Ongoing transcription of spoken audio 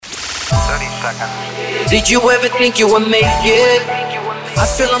Did you ever think you would make it? I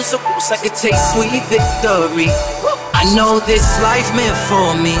feel I'm so close, I could taste sweet victory. I know this life meant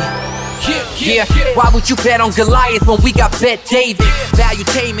for me. Yeah, why would you bet on Goliath when we got Bet David?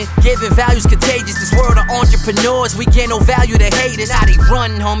 Valuetainment, giving value's contagious. This world of entrepreneurs, we get no value to haters. How they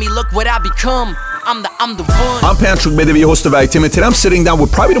run, homie, look what I become. I'm the one. I'm Patrick Bedevi, host of Valuetainment. Today I'm sitting down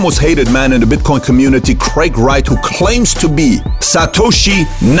with probably the most hated man in the Bitcoin community, Craig Wright, who claims to be Satoshi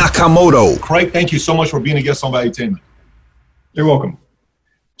Nakamoto. Craig, thank you so much for being a guest on Valuetainment. You're welcome.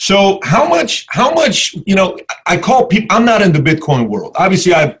 So how much, I call people, I'm not in the Bitcoin world.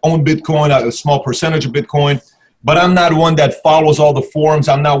 Obviously, I've owned Bitcoin, a small percentage of Bitcoin, but I'm not one that follows all the forums.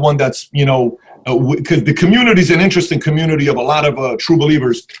 I'm not one that's, because the community is an interesting community of a lot of true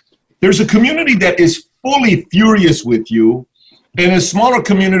believers. There's a community that is fully furious with you and a smaller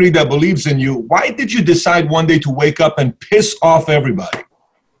community that believes in you. Why did you decide one day to wake up and piss off everybody?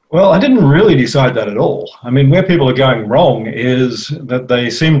 Well, I didn't really decide that at all. I mean, where people are going wrong is that they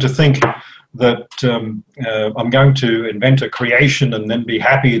seem to think that I'm going to invent a creation and then be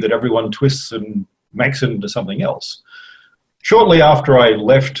happy that everyone twists and makes it into something else. Shortly after I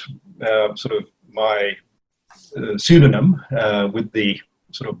left sort of my pseudonym with the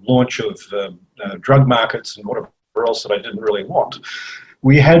sort of launch of drug markets and whatever else that I didn't really want,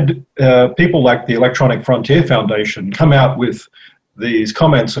 we had people like the Electronic Frontier Foundation come out with these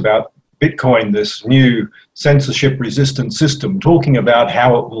comments about Bitcoin, this new censorship-resistant system, talking about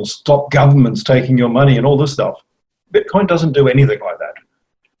how it will stop governments taking your money and all this stuff. Bitcoin doesn't do anything like that.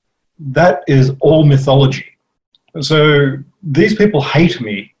 That is all mythology. So these people hate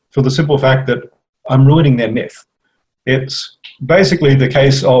me for the simple fact that I'm ruining their myth. It's basically the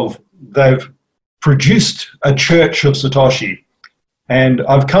case of they've produced a church of Satoshi, and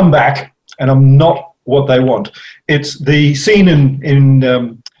I've come back and I'm not what they want. It's the scene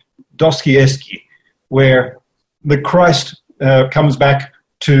in Dostoevsky where the Christ comes back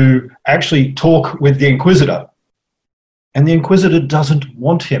to actually talk with the Inquisitor, and the Inquisitor doesn't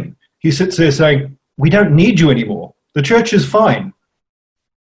want him. He sits there saying, we don't need you anymore. The church is fine.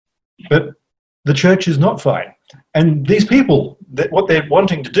 But the church is not fine. And these people, what they're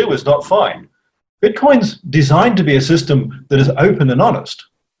wanting to do is not fine. Bitcoin's designed to be a system that is open and honest.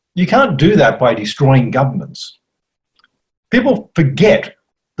 You can't do that by destroying governments. People forget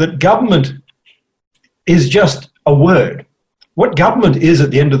that government is just a word. What government is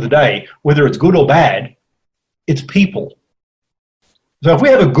at the end of the day, whether it's good or bad, it's people. So if we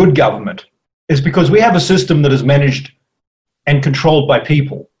have a good government, it's because we have a system that is managed and controlled by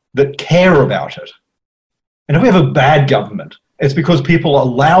people that care about it. And if we have a bad government, it's because people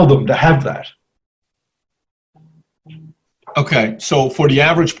allow them to have that. Okay, so for the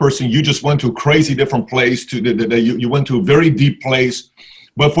average person, you just went to a crazy different place. You went to a very deep place.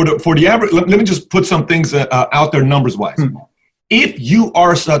 But for the average, let me just put some things out there numbers-wise. If you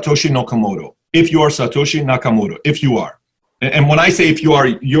are Satoshi Nakamoto, if you are, and when I say if you are,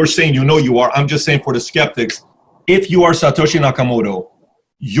 you're saying you know you are. I'm just saying for the skeptics, if you are Satoshi Nakamoto,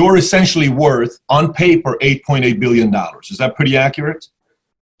 you're essentially worth, on paper, $8.8 billion. Is that pretty accurate?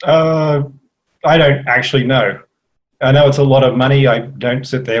 I don't actually know. I know it's a lot of money. I don't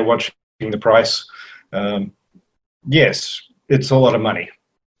sit there watching the price. Yes, it's a lot of money.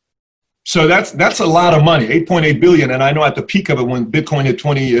 So that's a lot of money, $8.8 billion. And I know at the peak of it, when Bitcoin hit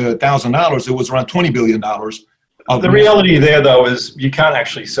 $20,000, it was around $20 billion. The reality there, though, is you can't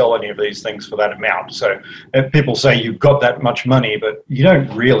actually sell any of these things for that amount. So if people say you've got that much money, but you don't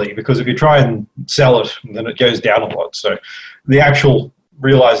really, because if you try and sell it, then it goes down a lot. So the actual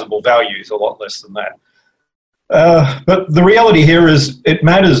realizable value is a lot less than that. But the reality here is it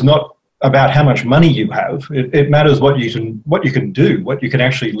matters not about how much money you have. It matters what you can do, what you can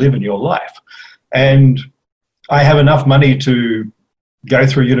actually live in your life. And I have enough money to go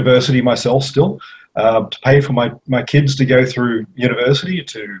through university myself still, to pay for my kids to go through university,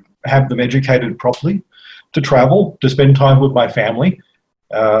 to have them educated properly, to travel, to spend time with my family,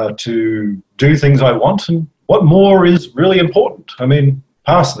 to do things I want. And what more is really important? I mean,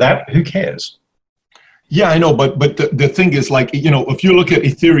 past that, who cares? Yeah, I know, but the thing is, like, if you look at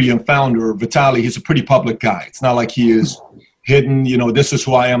Ethereum founder Vitalik, he's a pretty public guy. It's not like he is hidden, this is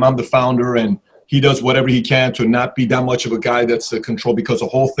who I am, I'm the founder, and he does whatever he can to not be that much of a guy that's controlled, because the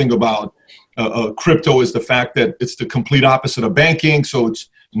whole thing about crypto is the fact that it's the complete opposite of banking, so it's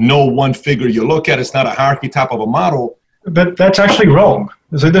no one figure you look at, it's not a hierarchy type of a model. But that's actually wrong.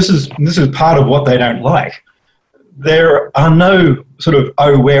 So this is part of what they don't like. There are no sort of,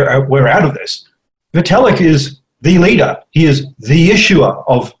 we're out of this. Vitalik is the leader. He is the issuer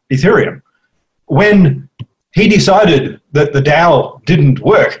of Ethereum. When he decided that the DAO didn't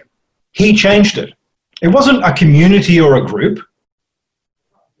work, He changed it. It wasn't a community or a group.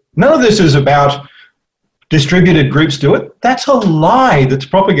 None of this is about distributed groups do it. That's a lie that's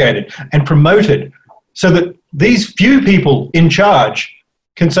propagated and promoted so that these few people in charge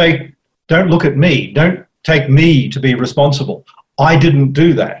can say, don't look at me, don't take me to be responsible. I didn't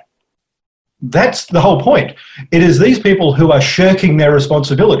do that. That's the whole point. It is these people who are shirking their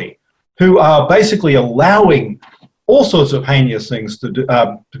responsibility, who are basically allowing all sorts of heinous things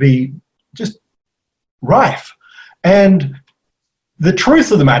to be just rife. And the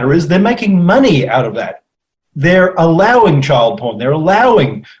truth of the matter is they're making money out of that. They're allowing child porn. They're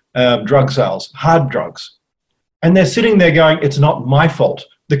allowing drug sales, hard drugs. And they're sitting there going, it's not my fault.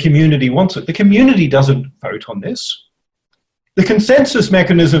 The community wants it. The community doesn't vote on this. The consensus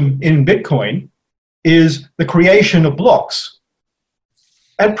mechanism in Bitcoin is the creation of blocks.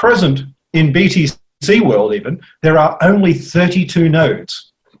 At present, in BTC world even, there are only 32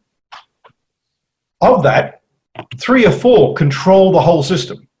 nodes. Of that, 3 or 4 control the whole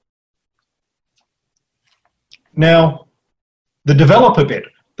system. Now, the developer bit,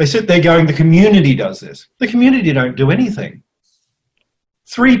 they sit there going, the community does this. The community don't do anything.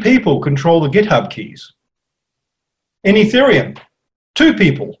 3 people control the GitHub keys. In Ethereum, 2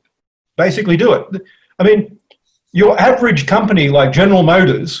 people basically do it. I mean, your average company like General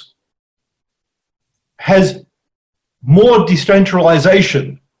Motors has more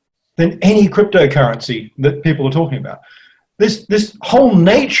decentralization than any cryptocurrency that people are talking about. This whole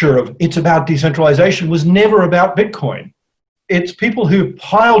nature of it's about decentralization was never about Bitcoin. It's people who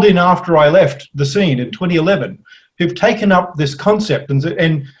piled in after I left the scene in 2011 who've taken up this concept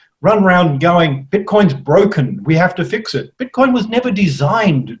and run around going, Bitcoin's broken, we have to fix it. Bitcoin was never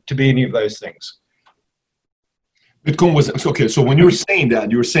designed to be any of those things. Bitcoin was, okay, so when you were saying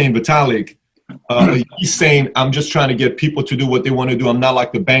that, you were saying, Vitalik, he's saying, I'm just trying to get people to do what they want to do. I'm not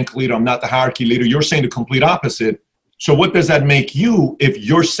like the bank leader. I'm not the hierarchy leader. You're saying the complete opposite. So what does that make you if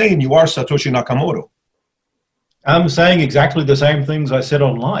you're saying you are Satoshi Nakamoto? I'm saying exactly the same things I said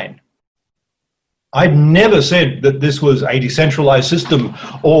online. I'd never said that this was a decentralized system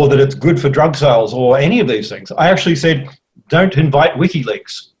or that it's good for drug sales or any of these things. I actually said, don't invite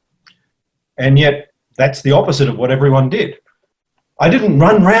WikiLeaks. And yet that's the opposite of what everyone did. I didn't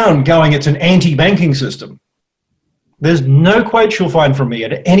run around going, it's an anti-banking system. There's no quote you'll find from me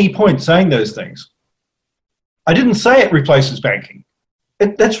at any point saying those things. I didn't say it replaces banking.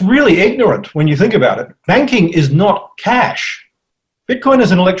 That's really ignorant when you think about it. Banking is not cash. Bitcoin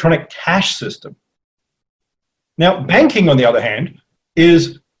is an electronic cash system. Now, banking, on the other hand,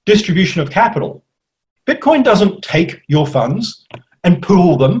 is distribution of capital. Bitcoin doesn't take your funds and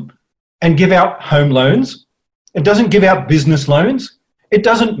pool them and give out home loans. It doesn't give out business loans. It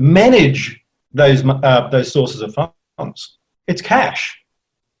doesn't manage those sources of funds. It's cash.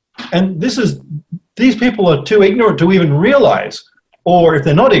 And these people are too ignorant to even realize, or if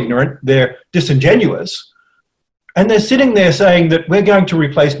they're not ignorant, they're disingenuous. And they're sitting there saying that we're going to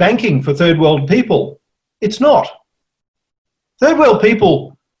replace banking for third world people. It's not. Third world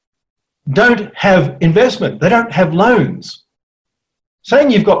people don't have investment. They don't have loans. Saying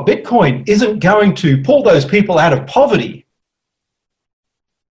you've got Bitcoin isn't going to pull those people out of poverty.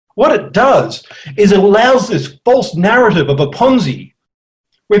 What it does is it allows this false narrative of a Ponzi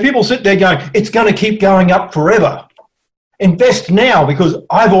where people sit there going, it's going to keep going up forever. Invest now because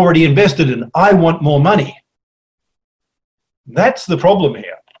I've already invested and I want more money. That's the problem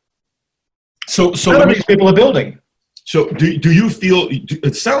here. So none of these people are building. So do you feel,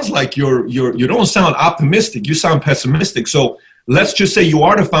 it sounds like you don't sound optimistic, you sound pessimistic. So let's just say you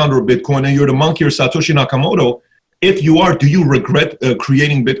are the founder of Bitcoin and you're the monkey or Satoshi Nakamoto. If you are, do you regret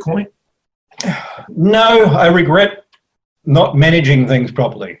creating Bitcoin? No, I regret not managing things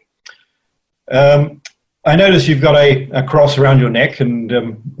properly. I notice you've got a cross around your neck,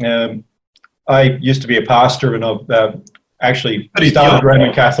 and I used to be a pastor, and I've actually started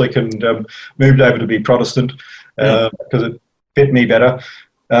Roman Catholic and moved over to be Protestant because it fit me better,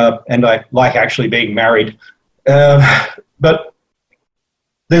 and I like actually being married. But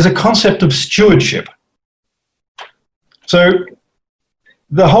there's a concept of stewardship. So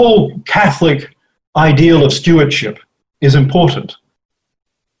the whole Catholic ideal of stewardship is important.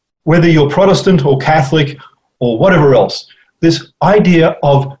 Whether you're Protestant or Catholic or whatever else, this idea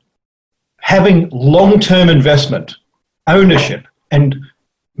of having long-term investment, ownership, and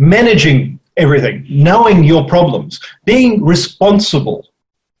managing everything, knowing your problems, being responsible.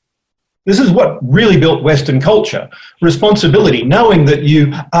 This is what really built Western culture. Responsibility, knowing that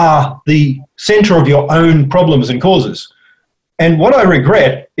you are the center of your own problems and causes. And what I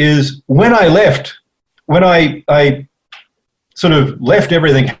regret is when I left, when I sort of left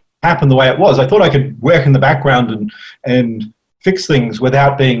everything happen the way it was. I thought I could work in the background and fix things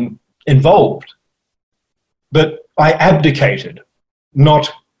without being involved. But I abdicated,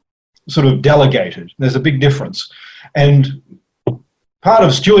 not sort of delegated. There's a big difference. And part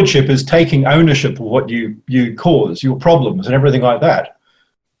of stewardship is taking ownership of what you cause, your problems and everything like that.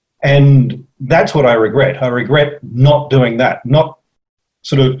 And that's what I regret. I regret not doing that, not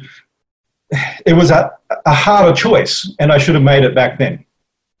sort of, it was a harder choice, and I should have made it back then.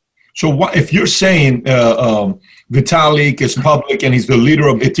 So what, if you're saying Vitalik is public and he's the leader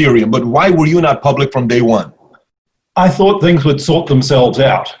of Ethereum, but why were you not public from day one? I thought things would sort themselves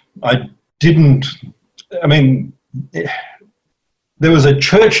out. I mean, there was a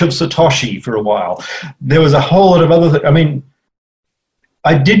Church of Satoshi for a while. There was a whole lot of other things. I mean,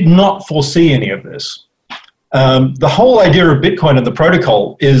 I did not foresee any of this. The whole idea of Bitcoin and the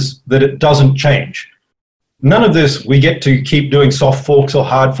protocol is that it doesn't change. None of this, we get to keep doing soft forks or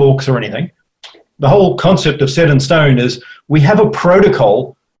hard forks or anything. The whole concept of set in stone is we have a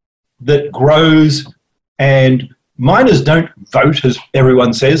protocol that grows, and miners don't vote, as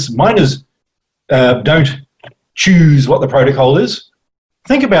everyone says. Miners don't choose what the protocol is.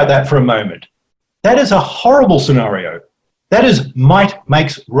 Think about that for a moment. That is a horrible scenario. That is might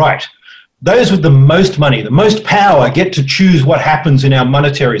makes right. Those with the most money, the most power, get to choose what happens in our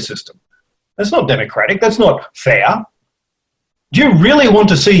monetary system. That's not democratic. That's not fair. Do you really want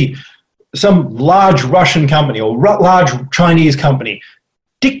to see some large Russian company or large Chinese company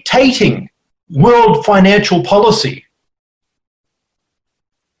dictating world financial policy?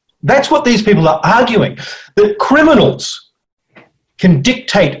 That's what these people are arguing, that criminals can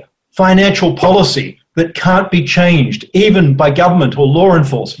dictate financial policy that can't be changed, even by government or law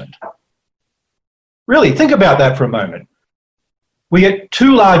enforcement. Really, think about that for a moment. We get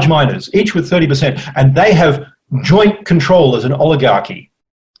two large miners, each with 30%, and they have joint control as an oligarchy.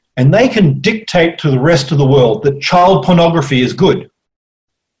 And they can dictate to the rest of the world that child pornography is good.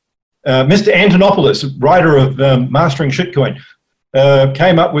 Mr. Antonopoulos, writer of Mastering Shitcoin,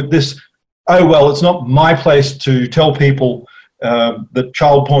 came up with this, oh, well, it's not my place to tell people that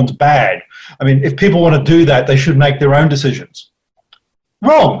child porn's bad. I mean, if people want to do that, they should make their own decisions.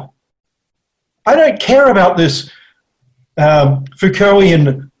 Wrong. I don't care about this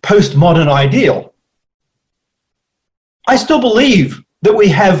Foucauldian postmodern ideal. I still believe that we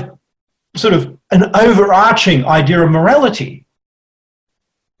have sort of an overarching idea of morality.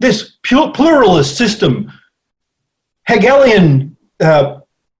 This pluralist system, Hegelian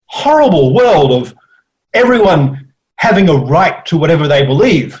horrible world of everyone having a right to whatever they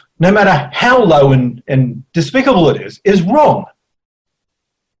believe, no matter how low and despicable it is wrong.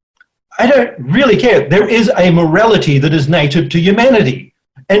 I don't really care. There is a morality that is native to humanity,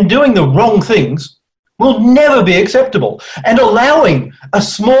 and doing the wrong things will never be acceptable. And allowing a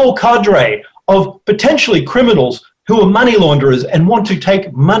small cadre of potentially criminals who are money launderers and want to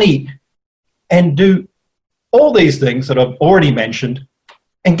take money and do all these things that I've already mentioned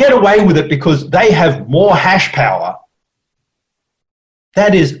and get away with it because they have more hash power,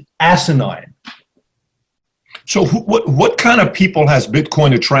 that is asinine. So what kind of people has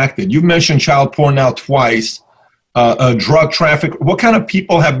Bitcoin attracted? You've mentioned child porn now twice, drug traffic. What kind of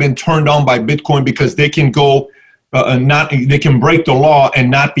people have been turned on by Bitcoin because they can go they can break the law and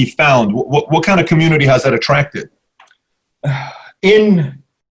not be found? What kind of community has that attracted? In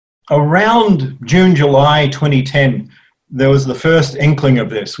around June, July 2010, there was the first inkling of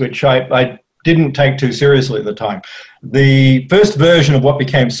this, which I didn't take too seriously at the time. The first version of what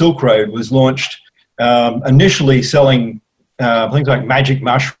became Silk Road was launched initially selling things like magic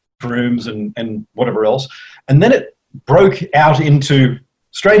mushrooms and whatever else. And then it broke out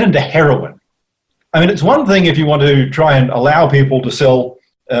straight into heroin. I mean, it's one thing if you want to try and allow people to sell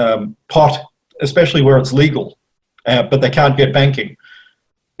pot, especially where it's legal, but they can't get banking.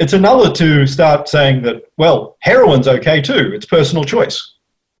 It's another to start saying that, well, heroin's okay too. It's personal choice.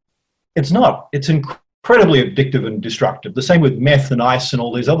 It's not. It's incredibly addictive and destructive. The same with meth and ice and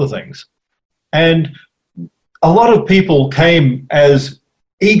all these other things. And a lot of people came as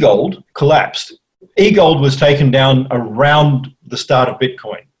eGold collapsed. eGold was taken down around the start of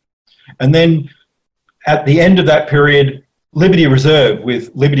Bitcoin. And then at the end of that period, Liberty Reserve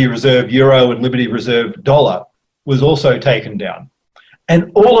with Liberty Reserve Euro and Liberty Reserve Dollar was also taken down.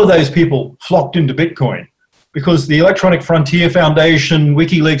 And all of those people flocked into Bitcoin because the Electronic Frontier Foundation,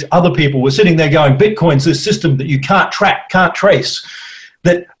 WikiLeaks, other people were sitting there going, Bitcoin's this system that you can't track, can't trace,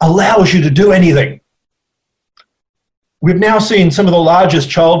 that allows you to do anything. We've now seen some of the largest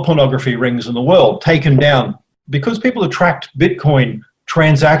child pornography rings in the world taken down because people have tracked Bitcoin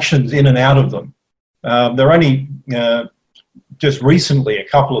transactions in and out of them. They're only just recently, a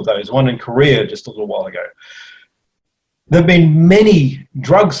couple of those, one in Korea just a little while ago. There have been many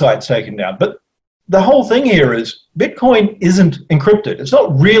drug sites taken down, but the whole thing here is Bitcoin isn't encrypted. It's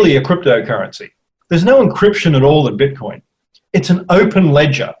not really a cryptocurrency. There's no encryption at all in Bitcoin. It's an open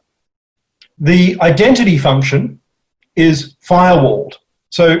ledger. The identity function is firewalled.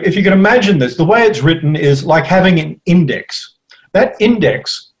 So if you can imagine this, the way it's written is like having an index. That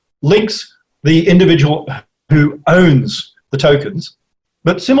index links the individual who owns the tokens,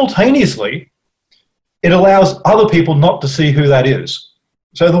 but simultaneously, it allows other people not to see who that is.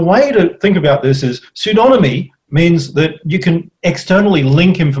 So the way to think about this is pseudonymy means that you can externally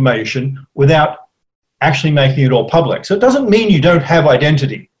link information without actually making it all public. So it doesn't mean you don't have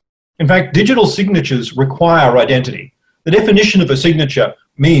identity. In fact, digital signatures require identity. The definition of a signature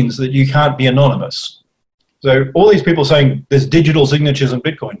means that you can't be anonymous. So all these people saying there's digital signatures in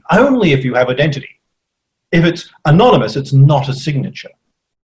Bitcoin, only if you have identity. If it's anonymous, it's not a signature.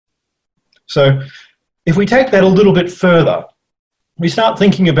 So if we take that a little bit further, we start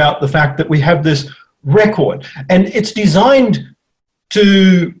thinking about the fact that we have this record, and it's designed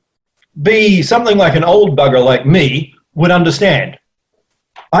to be something like an old bugger like me would understand.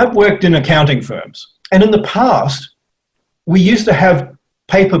 I've worked in accounting firms, and in the past, we used to have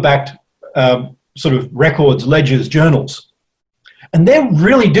paper-backed sort of records, ledgers, journals, and they're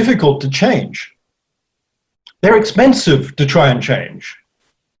really difficult to change. They're expensive to try and change.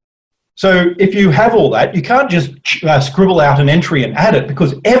 So if you have all that, you can't just scribble out an entry and add it,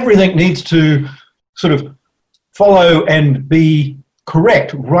 because everything needs to sort of follow and be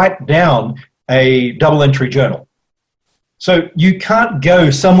correct right down a double entry journal. So you can't go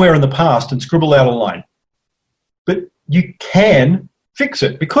somewhere in the past and scribble out a line, but you can fix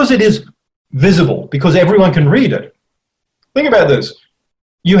it because it is visible, because everyone can read it. Think about this.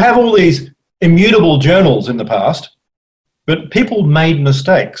 You have all these immutable journals in the past, but people made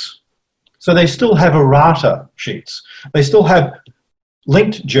mistakes. So they still have errata sheets. They still have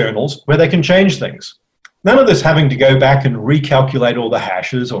linked journals where they can change things. None of this having to go back and recalculate all the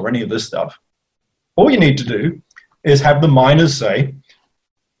hashes or any of this stuff. All you need to do is have the miners say,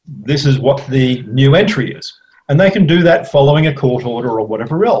 this is what the new entry is. And they can do that following a court order or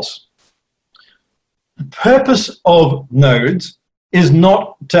whatever else. The purpose of nodes is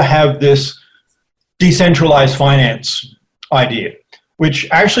not to have this decentralized finance idea, which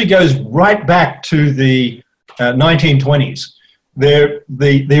actually goes right back to the 1920s.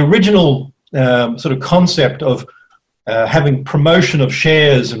 The original sort of concept of having promotion of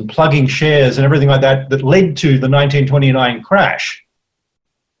shares and plugging shares and everything like that that led to the 1929 crash,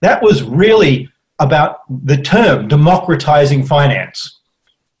 that was really about the term democratizing finance.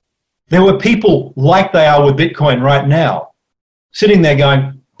 There were people like they are with Bitcoin right now, sitting there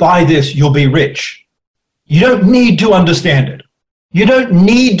going, buy this, you'll be rich. You don't need to understand it. You don't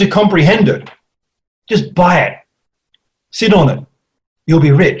need to comprehend it. Just buy it. Sit on it. You'll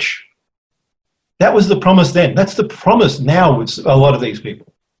be rich. That was the promise then. That's the promise now with a lot of these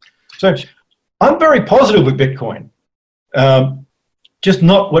people. So I'm very positive with Bitcoin. Just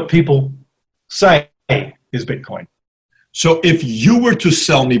not what people say is Bitcoin. So if you were to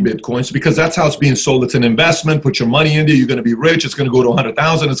sell me Bitcoins, because that's how it's being sold, it's an investment, put your money in there, you're going to be rich, it's going to go to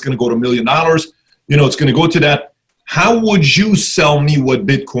 100,000, it's going to go to $1 million, it's going to go to that. How would you sell me what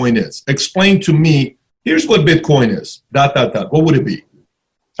Bitcoin is? Explain to me, here's what Bitcoin is, ... What would it be?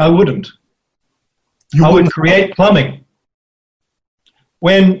 I wouldn't. I would create plumbing.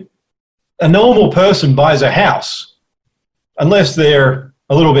 When a normal person buys a house, unless they're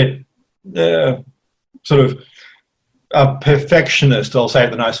a little bit sort of a perfectionist, I'll say it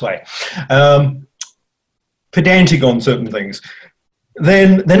the nice way, pedantic on certain things,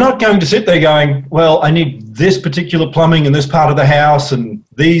 then they're not going to sit there going, well, I need this particular plumbing in this part of the house and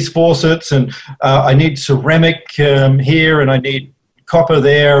these faucets, and I need ceramic here and I need copper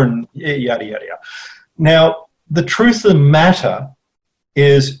there, and yada, yada, yada. Now, the truth of the matter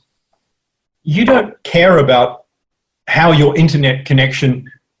is you don't care about how your internet connection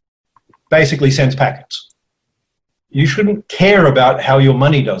basically sends packets. You shouldn't care about how your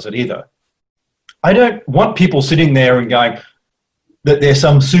money does it either. I don't want people sitting there and going that they're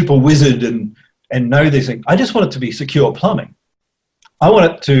some super wizard and know these things. I just want it to be secure plumbing. I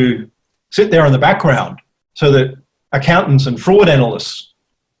want it to sit there in the background so that accountants and fraud analysts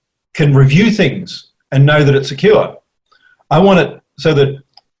can review things and know that it's secure. I want it so that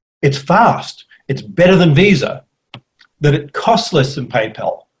it's fast, it's better than Visa, that it costs less than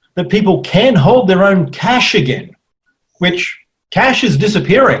PayPal, that people can hold their own cash again, which cash is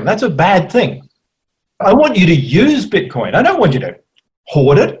disappearing. That's a bad thing. I want you to use Bitcoin. I don't want you to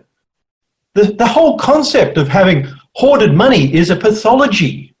hoard it. The whole concept of having hoarded money is a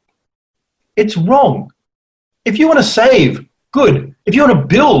pathology. It's wrong. If you want to save, good. If you want to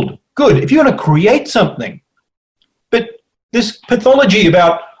build, good. If you want to create something. But this pathology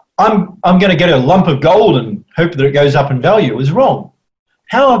about I'm going to get a lump of gold and hope that it goes up in value is wrong.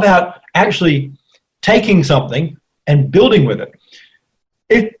 How about actually taking something and building with it?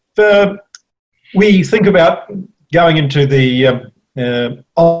 If we think about going into the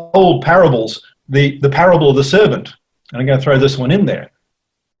old parables, the parable of the servant, and I'm going to throw this one in there.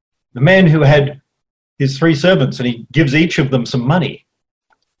 The man who had his 3 servants, and he gives each of them some money,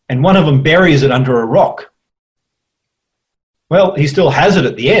 and one of them buries it under a rock. Well, he still has it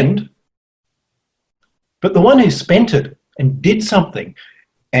at the end, but the one who spent it and did something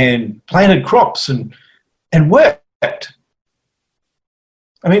and planted crops and worked,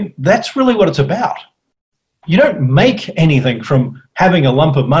 I mean, that's really what it's about. You don't make anything from having a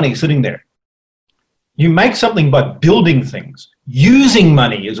lump of money sitting there. You make something by building things. Using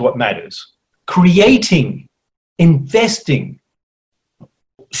money is what matters. Creating, investing.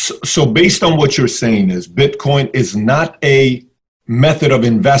 So based on what you're saying is Bitcoin is not a method of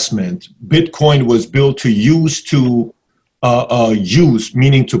investment. Bitcoin was built to use,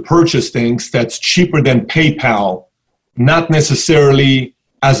 meaning to purchase things that's cheaper than PayPal, not necessarily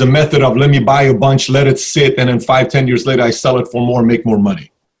as a method of let me buy a bunch, let it sit, and then 5-10 years later I sell it for more, make more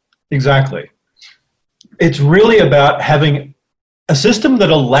money. Exactly. It's really about having a system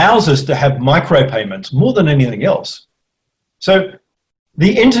that allows us to have micropayments more than anything else. So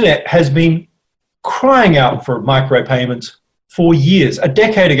the internet has been crying out for micropayments for years. A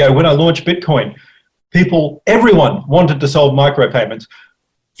decade ago when I launched Bitcoin, everyone wanted to solve micropayments.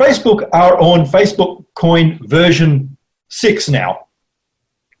 Facebook are on Facebook Coin version 6 now.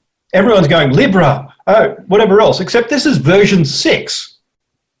 Everyone's going Libra, whatever else, except this is version 6.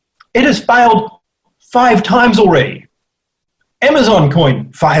 It has failed 5 times already. Amazon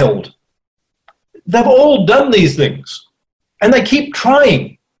Coin failed. They've all done these things, and they keep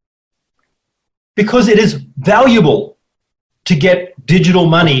trying because it is valuable to get digital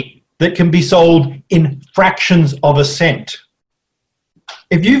money that can be sold in fractions of a cent.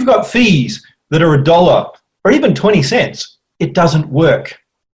 If you've got fees that are $1 or even 20 cents, it doesn't work.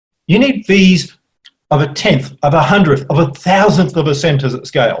 You need fees of 1/10, of 100th, of 1,000th of a cent as it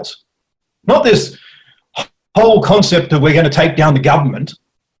scales. Not this whole concept of we're going to take down the government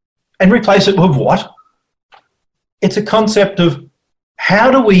and replace it with what? It's a concept of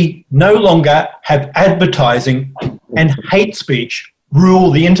how do we no longer have advertising and hate speech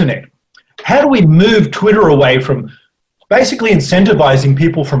rule the internet? How do we move Twitter away from basically incentivizing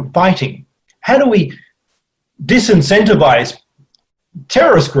people from fighting? How do we disincentivize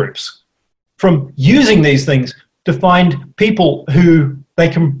terrorist groups from using these things to find people who they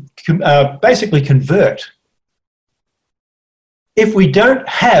can basically convert? If we don't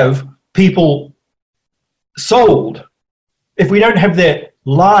have people sold, if we don't have their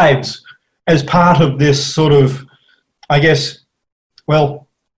lives as part of this sort of, I guess, well,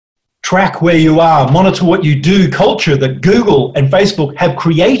 track where you are, monitor what you do culture that Google and Facebook have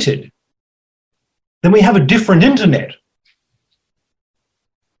created, then we have a different internet.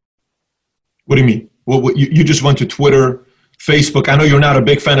 What do you mean? Well, you just went to Twitter, Facebook. I know you're not a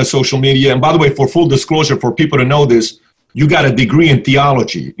big fan of social media. And by the way, for full disclosure, for people to know this, you got a degree in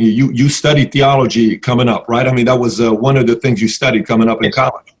theology. You studied theology coming up, right? I mean, that was one of the things you studied coming up in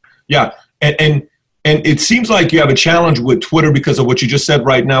college. Yeah. And it seems like you have a challenge with Twitter because of what you just said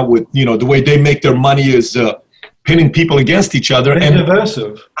right now with, the way they make their money is pinning people against each other. And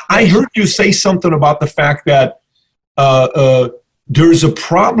diversive. I heard you say something about the fact that there's a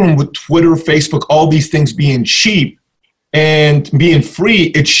problem with Twitter, Facebook, all these things being cheap and being free.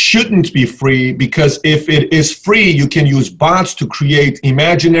 It shouldn't be free because if it is free, you can use bots to create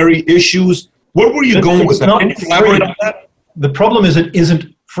imaginary issues. Where were you going with that? Can you elaborate on that? The problem is it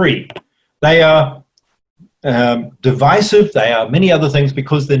isn't free. They are divisive. They are many other things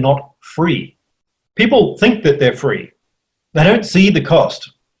because they're not free. People think that they're free. They don't see the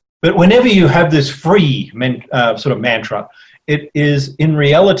cost. But whenever you have this free sort of mantra, it is in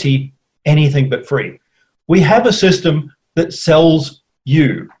reality anything but free. We have a system that sells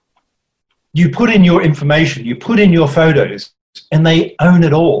you. You put in your information, you put in your photos, and they own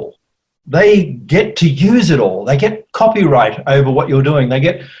it all. They get to use it all. They get copyright over what you're doing. They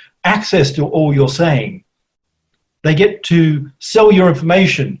get access to all you're saying. They get to sell your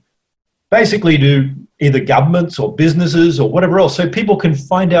information, basically to either governments or businesses or whatever else, so people can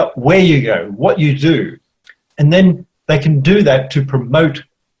find out where you go, what you do, and then they can do that to promote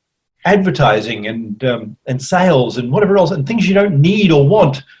advertising and sales and whatever else, and things you don't need or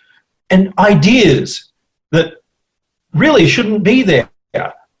want, and ideas that really shouldn't be there.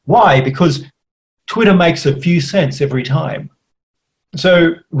 Why? Because Twitter makes a few cents every time.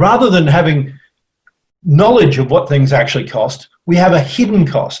 So rather than having knowledge of what things actually cost, we have a hidden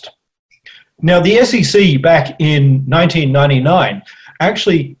cost. Now, the SEC back in 1999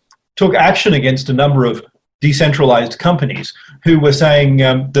 actually took action against a number of decentralized companies who were saying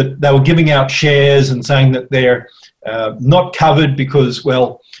that they were giving out shares and saying that they're not covered because,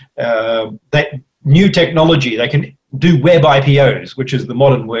 well, that new technology, they can do web IPOs, which is the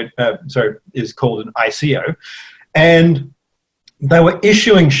modern word, is called an ICO. And they were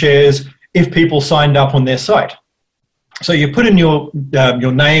issuing shares if people signed up on their site. So you put in your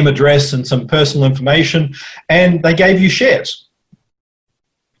name, address, and some personal information, and they gave you shares.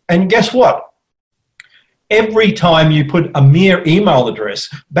 And guess what? Every time you put a mere email address,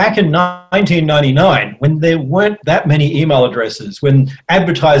 back in 1999, when there weren't that many email addresses, when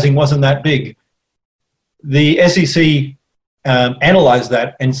advertising wasn't that big, the SEC analyzed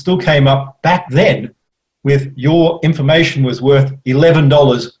that and still came up back then with your information was worth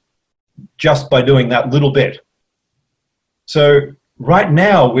 $11 just by doing that little bit. So right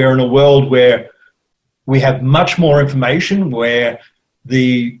now we're in a world where we have much more information, where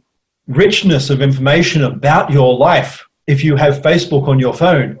the richness of information about your life, if you have Facebook on your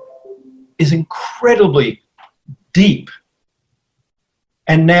phone, is incredibly deep.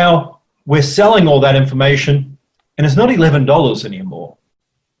 And now we're selling all that information, and it's not $11 anymore.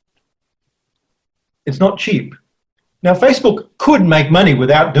 It's not cheap. Now, Facebook could make money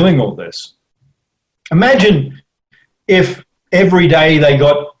without doing all this. Imagine if every day they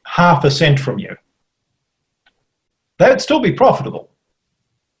got half a cent from you. That would still be profitable.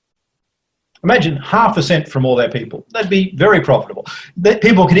 Imagine half a cent from all their people. That'd be very profitable.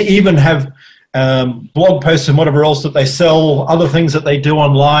 People could even have blog posts and whatever else that they sell, other things that they do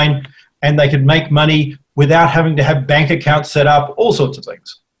online, and they could make money without having to have bank accounts set up, all sorts of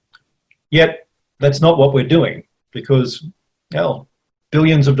things. Yet, that's not what we're doing because, well,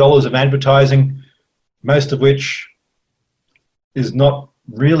 billions of dollars of advertising, most of which is not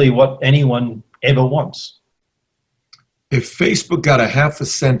really what anyone ever wants. If Facebook got a half a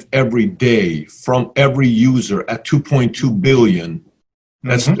cent every day from every user at 2.2 billion,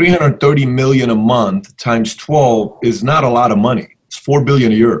 that's 330 million a month times 12 is not a lot of money. It's 4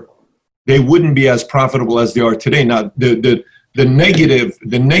 billion a year. They wouldn't be as profitable as they are today. Now, the negative.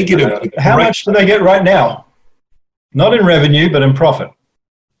 How much do they get right now? Not in revenue, but in profit.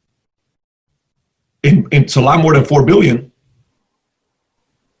 It's a lot more than 4 billion.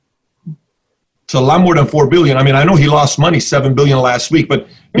 It's a lot more than 4 billion. I mean, I know he lost money, 7 billion last week, but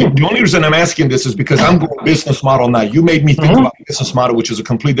the only reason I'm asking this is because I'm going business model now. You made me think about business model, which is a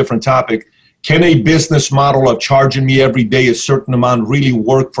completely different topic. Can a business model of charging me every day a certain amount really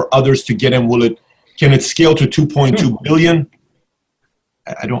work for others to get in? Can it scale to 2.2 billion?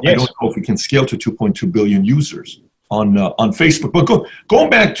 I don't know if we can scale to 2.2 billion users on Facebook. But going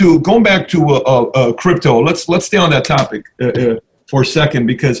back to crypto, let's stay on that topic for a second,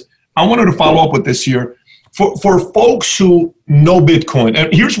 because I wanted to follow up with this here. For folks who know Bitcoin,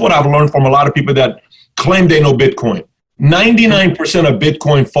 and here's what I've learned from a lot of people that claim they know Bitcoin. 99% of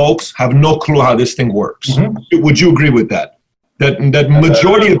Bitcoin folks have no clue how this thing works. Would you agree with that? That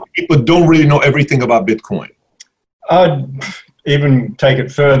majority of people don't really know everything about Bitcoin. I'd even take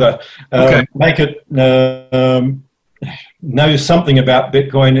it further. Make it know something about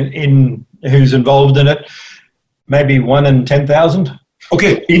Bitcoin in who's involved in it. Maybe 1 in 10,000.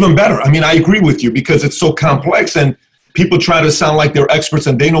 Okay, even better. I mean, I agree with you because it's so complex and people try to sound like they're experts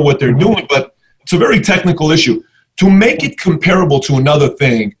and they know what they're doing, but it's a very technical issue. To make it comparable to another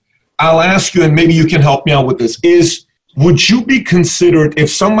thing, I'll ask you, and maybe you can help me out with this, would you be considered,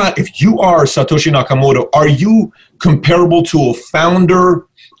 if you are Satoshi Nakamoto, are you comparable to a founder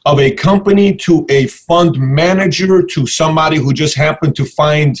of a company, to a fund manager, to somebody who just happened to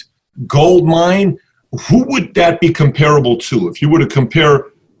find gold mine? Who would that be comparable to? If you were to compare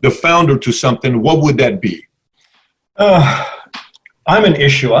the founder to something, what would that be? I'm an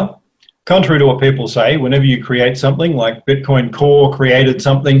issuer. Contrary to what people say, whenever you create something, like Bitcoin Core created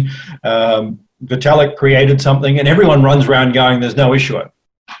something, Vitalik created something, and everyone runs around going, there's no issuer.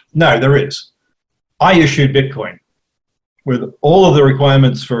 No, there is. I issued Bitcoin with all of the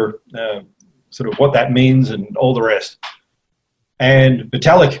requirements for sort of what that means and all the rest. And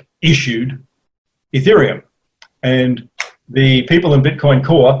Vitalik issued Ethereum. And the people in Bitcoin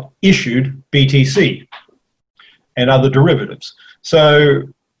Core issued BTC and other derivatives. So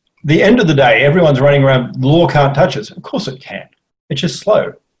the end of the day, everyone's running around, the law can't touch us. Of course it can. It's just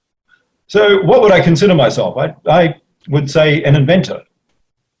slow. So what would I consider myself? I would say an inventor.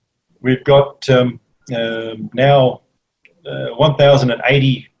 We've got now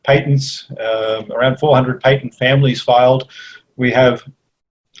 1,080 patents, around 400 patent families filed. We have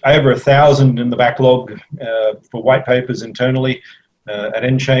over 1,000 in the backlog for white papers internally at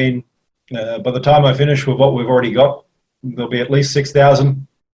nChain. By the time I finish with what we've already got, there'll be at least 6,000.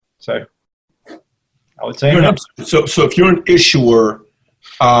 So I would say. So if you're an issuer,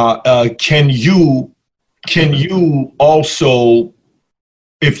 can you also,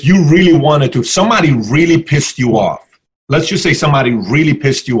 if you really wanted to, if somebody really pissed you off, let's just say somebody really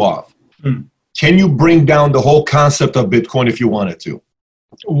pissed you off, can you bring down the whole concept of Bitcoin if you wanted to?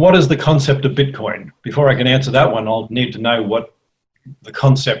 What is the concept of Bitcoin? Before I can answer that one, I'll need to know what the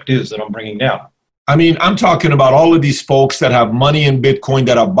concept is that I'm bringing down. I mean, I'm talking about all of these folks that have money in Bitcoin,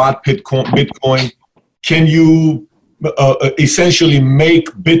 that have bought Bitcoin. Can you essentially make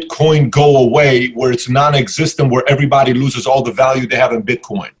Bitcoin go away where it's non-existent, where everybody loses all the value they have in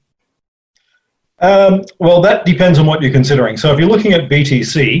Bitcoin? Well, that depends on what you're considering. So if you're looking at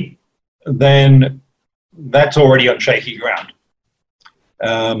BTC, then that's already on shaky ground.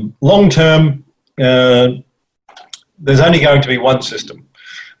 Long term, there's only going to be one system.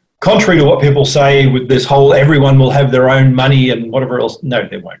 Contrary to what people say with this whole everyone will have their own money and whatever else, no,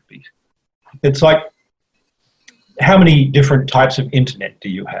 there won't be. It's like, how many different types of internet do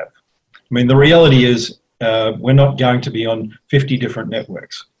you have? I mean, the reality is we're not going to be on 50 different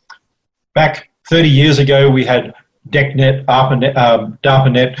networks. Back 30 years ago, we had DECnet,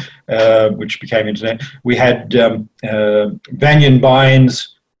 DARPANET, which became Internet. We had Banyan Bynes,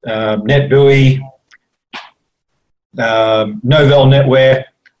 NetBEUI, Novell NetWare,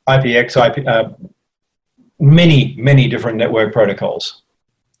 IPX, many different network protocols.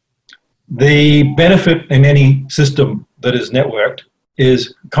 The benefit in any system that is networked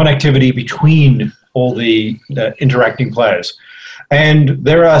is connectivity between all the interacting players. And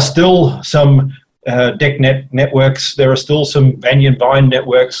there are still some DECnet networks, there are still some Banyan Byne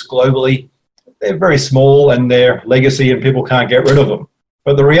networks globally. They're very small and they're legacy and people can't get rid of them.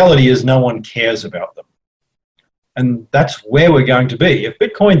 But the reality is no one cares about them. And that's where we're going to be. If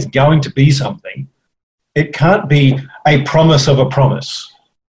Bitcoin's going to be something, it can't be a promise of a promise.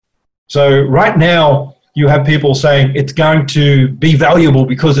 So right now, you have people saying it's going to be valuable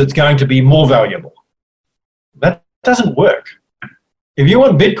because it's going to be more valuable. That doesn't work. If you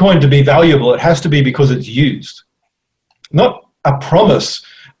want Bitcoin to be valuable, it has to be because it's used. Not a promise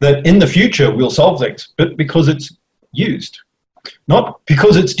that in the future we'll solve things, but because it's used. Not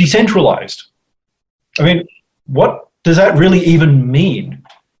because it's decentralized. I mean, what does that really even mean?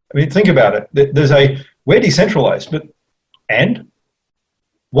 I mean, think about it. We're decentralized, but and?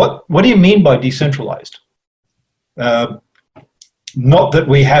 What do you mean by decentralized? Not that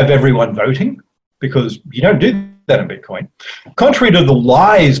we have everyone voting, because you don't do that in Bitcoin. Contrary to the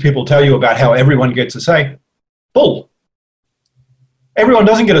lies people tell you about how everyone gets a say, bull. Everyone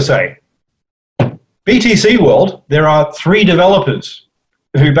doesn't get a say. BTC World, there are 3 developers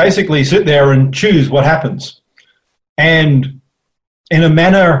who basically sit there and choose what happens. And in a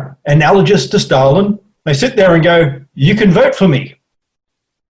manner analogous to Stalin, they sit there and go, you can vote for me.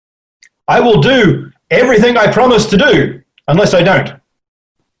 I will do everything I promise to do, unless I don't.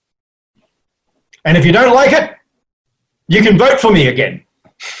 And if you don't like it, you can vote for me again.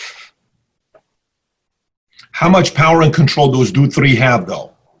 How much power and control those 3 have,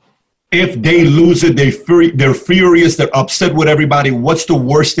 though? If they lose it, they're furious, they're upset with everybody. What's the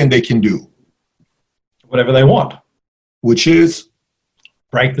worst thing they can do? Whatever they want. Which is?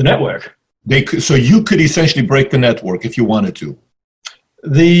 Break the network. So you could essentially break the network if you wanted to.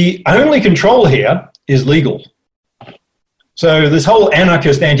 The only control here is legal. So this whole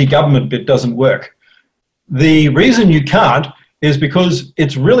anarchist anti-government bit doesn't work. The reason you can't is because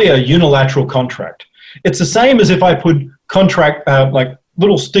it's really a unilateral contract. It's the same as if I put contract, like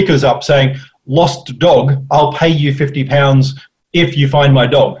little stickers up saying, lost dog, I'll pay you £50 if you find my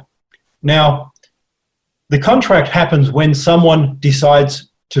dog. Now, the contract happens when someone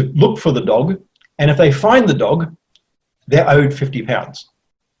decides to look for the dog, and if they find the dog, they're owed £50.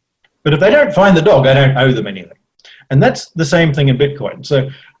 But if they don't find the dog, I don't owe them anything. And that's the same thing in Bitcoin. So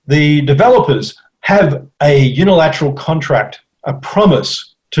the developers have a unilateral contract, a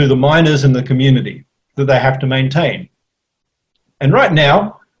promise to the miners and the community that they have to maintain. And right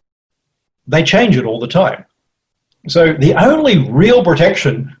now, they change it all the time. So the only real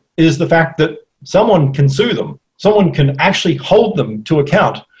protection is the fact that someone can sue them. Someone can actually hold them to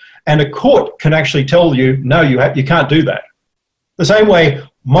account. And a court can actually tell you, no, you can't do that. The same way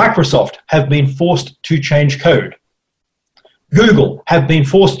Microsoft have been forced to change code. Google have been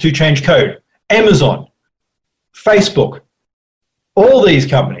forced to change code. Amazon, Facebook, All these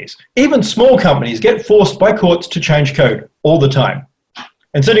companies, even small companies, get forced by courts to change code all the time.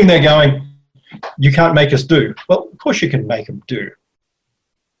 And sitting there going, you can't make us do. Well, of course you can make them do.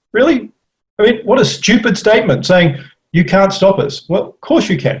 Really? I mean, what a stupid statement, saying you can't stop us. Well, of course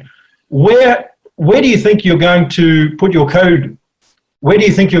you can. Where do you think you're going to put your code? Where do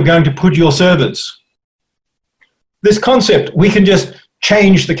you think you're going to put your servers? This concept, we can just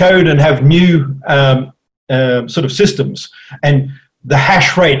change the code and have new sort of systems, and the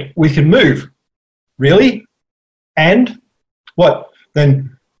hash rate we can move. Really? And what?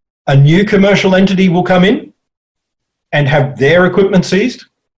 Then a new commercial entity will come in and have their equipment seized?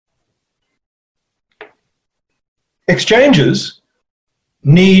 Exchanges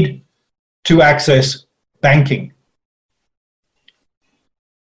need to access banking.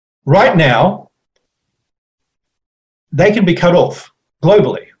 Right now, they can be cut off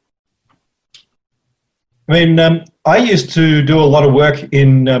globally. I mean, I used to do a lot of work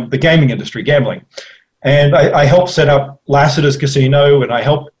in the gaming industry, gambling, and I helped set up Lassiter's Casino, and I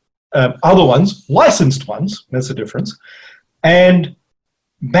helped other ones, licensed ones, that's the difference. And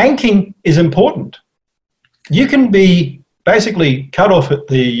banking is important. You can be basically cut off at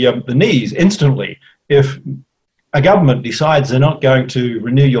the knees instantly if a government decides they're not going to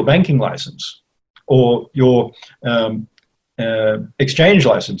renew your banking license or your exchange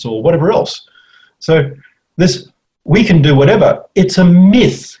license or whatever else. So we can do whatever. It's a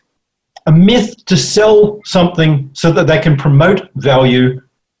myth to sell something so that they can promote value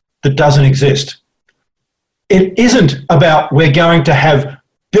that doesn't exist. It isn't about we're going to have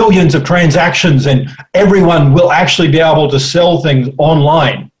billions of transactions and everyone will actually be able to sell things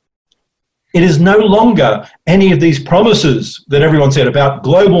online. It is no longer any of these promises that everyone said about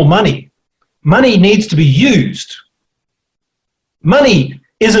global money. Money needs to be used. Money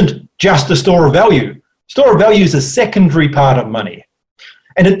isn't just a store of value. Store of value is a secondary part of money.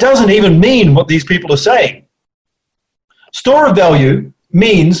 And it doesn't even mean what these people are saying. Store of value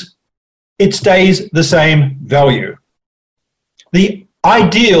means it stays the same value. The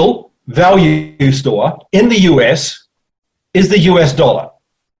ideal value store in the US is the US dollar.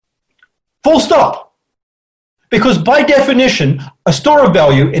 Full stop. Because by definition, a store of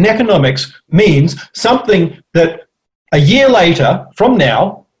value in economics means something that a year later from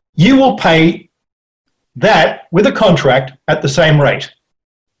now, you will pay that with a contract at the same rate.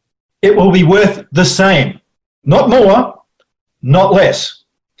 It will be worth the same, not more, not less.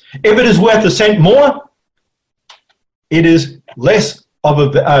 If it is worth a cent more, it is less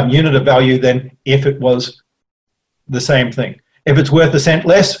of a unit of value than if it was the same thing. If it's worth a cent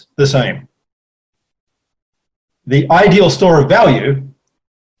less, the same. The ideal store of value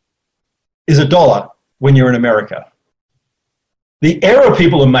is $1 when you're in America. The error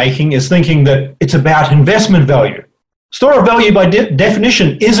people are making is thinking that it's about investment value. Store of value by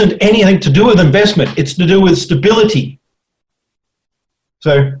definition isn't anything to do with investment. It's to do with stability.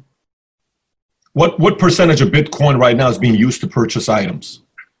 So, what percentage of Bitcoin right now is being used to purchase items?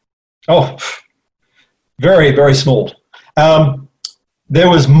 Oh, very, very small. There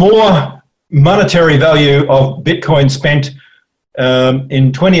was more monetary value of Bitcoin spent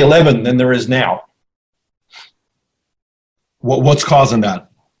in 2011 than there is now. What's causing that?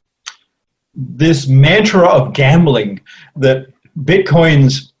 This mantra of gambling that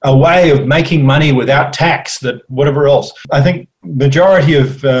Bitcoin's a way of making money without tax, that whatever else. I think majority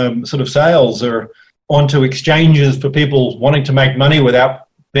of sort of sales are onto exchanges for people wanting to make money without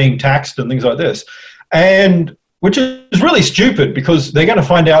being taxed and things like this. And which is really stupid because they're going to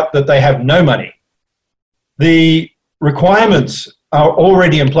find out that they have no money. The requirements are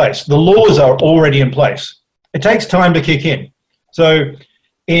already in place. The laws are already in place. It takes time to kick in. So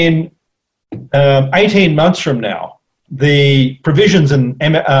in 18 months from now, the provisions in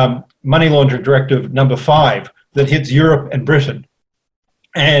Money Laundering Directive number 5 that hits Europe and Britain,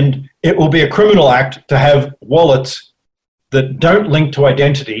 and it will be a criminal act to have wallets that don't link to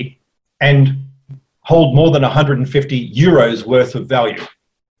identity and hold more than 150 euros worth of value.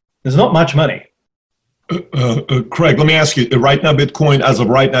 There's not much money. Craig, let me ask you, right now, Bitcoin, as of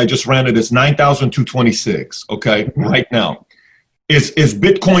right now, I just ran it, it's 9,226, okay, right now. Is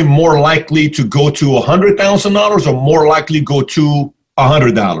Bitcoin more likely to go to $100,000 or more likely go to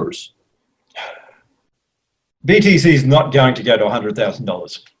 $100? BTC is not going to go to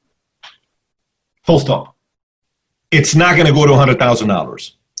 $100,000. Full stop. It's not going to go to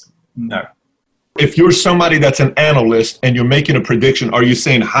 $100,000? No. If you're somebody that's an analyst and you're making a prediction, are you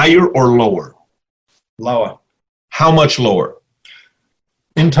saying higher or lower? Lower. How much lower?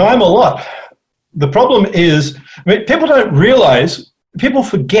 In time, a lot. The problem is, I mean, people don't realize, people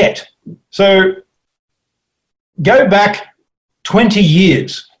forget. So go back 20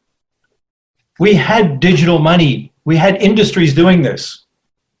 years. We had digital money. We had industries doing this.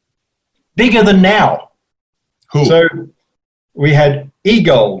 Bigger than now. Who? So we had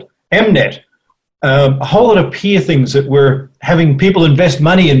eGold, Mnet, a whole lot of peer things that were having people invest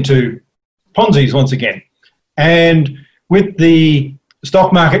money into Ponzi's once again. And with the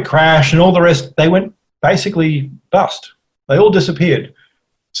stock market crash and all the rest, they went basically bust. They all disappeared.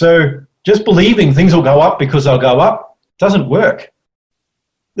 So just believing things will go up because they'll go up doesn't work.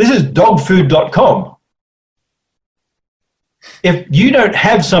 This is dogfood.com. If you don't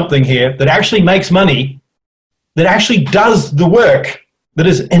have something here that actually makes money, that actually does the work, that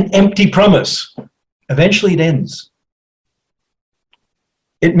is an empty promise, eventually it ends.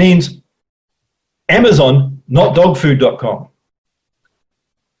 It means Amazon, not dogfood.com.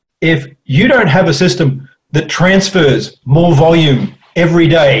 If you don't have a system that transfers more volume every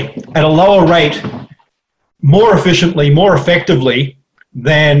day at a lower rate, more efficiently, more effectively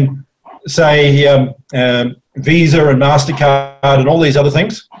than, say, Visa and MasterCard and all these other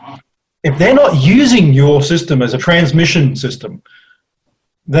things, if they're not using your system as a transmission system,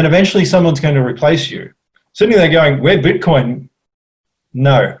 then eventually someone's going to replace you. Sitting there going, we're Bitcoin.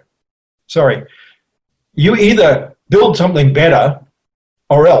 No. Sorry. You either build something better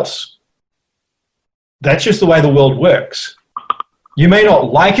or else. That's just the way the world works. You may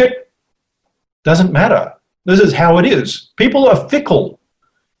not like it. Doesn't matter. This is how it is. People are fickle.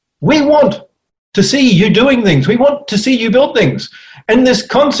 We want to see you doing things. We want to see you build things. And this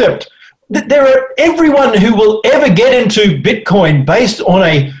concept that there are everyone who will ever get into Bitcoin based on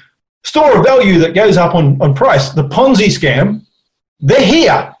a store of value that goes up on price, the Ponzi scam, they're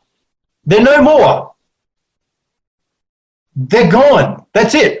here. They're no more. They're gone.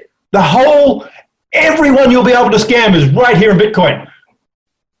 That's it. Everyone you'll be able to scam is right here in Bitcoin.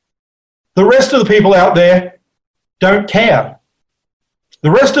 The rest of the people out there don't care.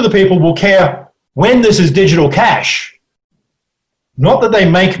 The rest of the people will care when this is digital cash. Not that they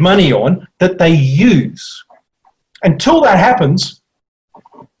make money on, that they use. Until that happens,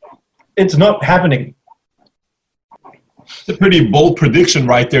 it's not happening. It's a pretty bold prediction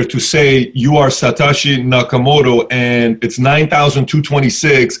right there to say you are Satoshi Nakamoto and it's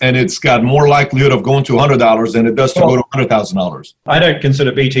 9,226 and it's got more likelihood of going to $100 than it does to go to $100,000. I don't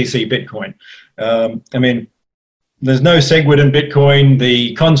consider BTC Bitcoin. I mean, there's no SegWit in Bitcoin.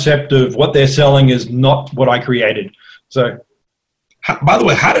 The concept of what they're selling is not what I created. So, by the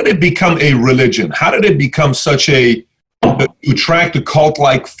way, how did it become a religion? How did it become such to attract a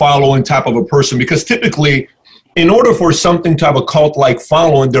cult-like following type of a person? Because typically, in order for something to have a cult-like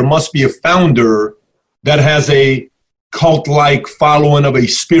following, there must be a founder that has a cult-like following of a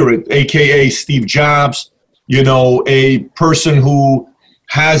spirit, aka Steve Jobs, a person who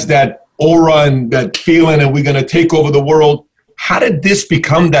has that aura and that feeling and we're going to take over the world. How did this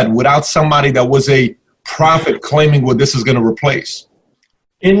become that without somebody that was a prophet claiming what this is going to replace?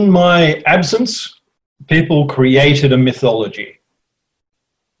 In my absence, people created a mythology.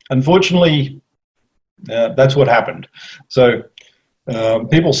 Unfortunately, that's what happened. So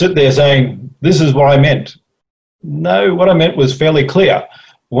people sit there saying, this is what I meant. No, what I meant was fairly clear.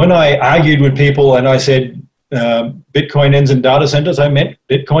 When I argued with people and I said Bitcoin ends in data centers, I meant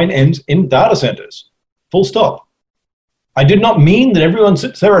Bitcoin ends in data centers. Full stop. I did not mean that everyone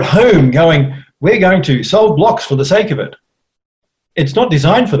sits there at home going, we're going to solve blocks for the sake of it. It's not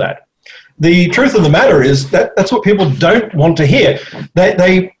designed for that. The truth of the matter is that that's what people don't want to hear.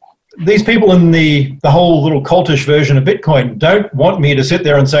 These people in the whole little cultish version of Bitcoin don't want me to sit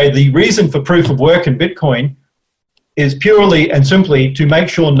there and say the reason for proof of work in Bitcoin is purely and simply to make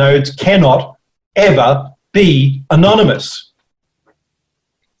sure nodes cannot ever be anonymous.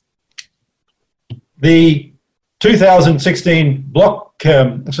 The 2016 block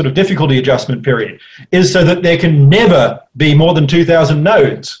sort of difficulty adjustment period is so that there can never be more than 2,000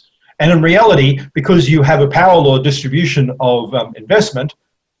 nodes. And in reality, because you have a power law distribution of investment,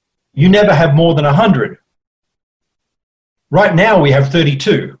 you never have more than 100. Right now, we have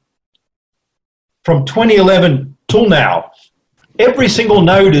 32. From 2011 till now, every single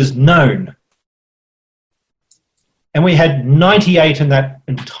node is known. And we had 98 in that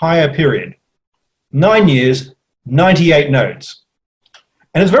entire period. 9 years, 98 nodes.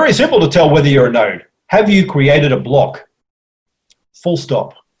 And it's very simple to tell whether you're a node. Have you created a block? Full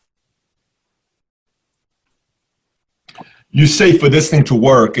stop. You say for this thing to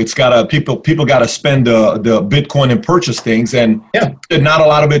work, it's got people got to spend the Bitcoin and purchase things, and not a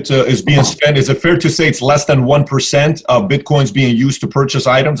lot of it is being spent. Is it fair to say it's less than 1% of Bitcoins being used to purchase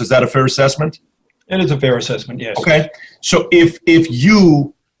items? Is that a fair assessment? It is a fair assessment, yes. Okay, so if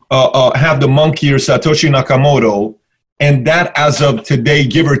you have the monkey or Satoshi Nakamoto, and that as of today,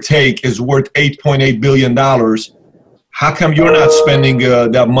 give or take, is worth $8.8 billion. How come you're not spending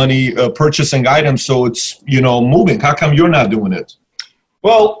that money purchasing items so it's, moving? How come you're not doing it?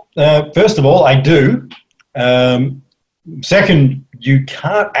 Well, first of all, I do. Second, you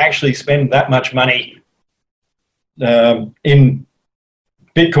can't actually spend that much money in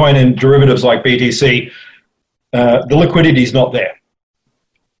Bitcoin and derivatives like BTC. The liquidity is not there.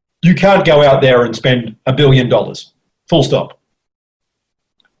 You can't go out there and spend $1 billion, full stop.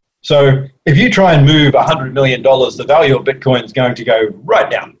 So if you try and move $100 million, the value of Bitcoin is going to go right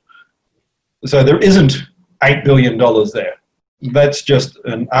down. So there isn't $8 billion there. That's just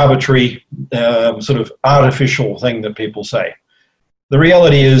an arbitrary, sort of artificial thing that people say. The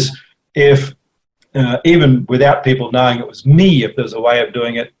reality is, if even without people knowing it was me, if there's a way of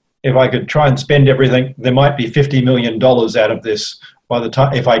doing it, if I could try and spend everything, there might be $50 million out of this by the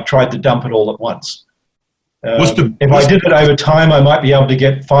time if I tried to dump it all at once. If I did it over time, I might be able to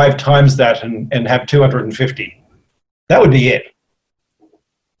get 5 times that and have 250. That would be it.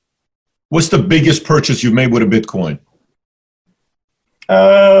 What's the biggest purchase you've made with a Bitcoin?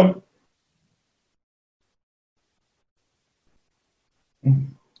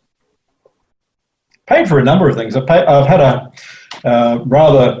 Paid for a number of things. I've had a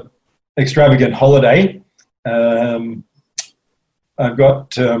rather extravagant holiday. I've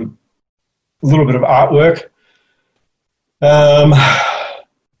got a little bit of artwork. I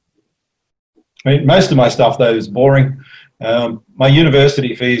mean, most of my stuff, though, is boring. My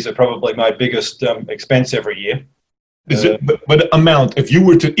university fees are probably my biggest expense every year. Is it, but amount, if you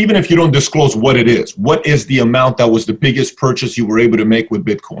were to, even if you don't disclose what it is, what is the amount that was the biggest purchase you were able to make with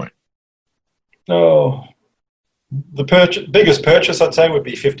Bitcoin? Oh, the biggest purchase, I'd say, would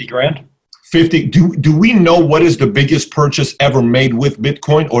be 50 grand. 50. Do we know what is the biggest purchase ever made with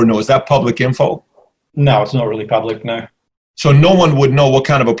Bitcoin, or no? Is that public info? No, it's not really public, no. So no one would know what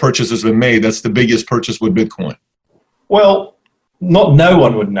kind of a purchase has been made that's the biggest purchase with Bitcoin? Well, not no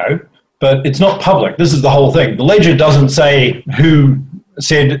one would know, but it's not public. This is the whole thing. The ledger doesn't say who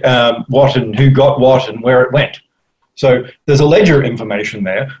said what and who got what and where it went. So there's a ledger information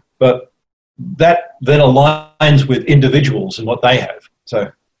there, but that then aligns with individuals and what they have.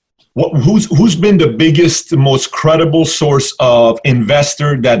 So who's been the biggest, most credible source of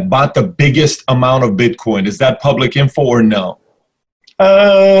investor that bought the biggest amount of Bitcoin? Is that public info or no?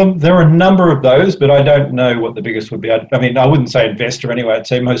 There are a number of those, but I don't know what the biggest would be. I mean, I wouldn't say investor anyway. I'd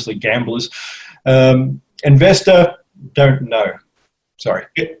say mostly gamblers. Investor, don't know. Sorry.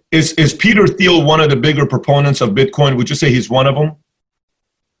 Is Peter Thiel one of the bigger proponents of Bitcoin? Would you say he's one of them?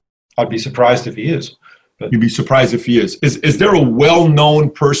 I'd be surprised if he is. But you'd be surprised if he is. Is there a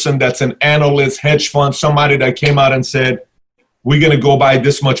well-known person that's an analyst, hedge fund, somebody that came out and said, we're going to go buy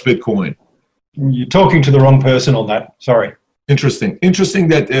this much Bitcoin? You're talking to the wrong person on that. Sorry. Interesting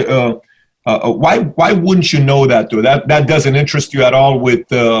that why wouldn't you know that, though? That doesn't interest you at all with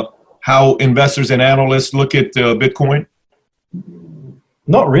how investors and analysts look at Bitcoin?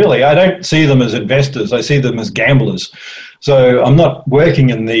 Not really. I don't see them as investors. I see them as gamblers. So I'm not working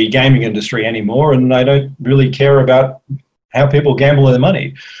in the gaming industry anymore, and I don't really care about how people gamble their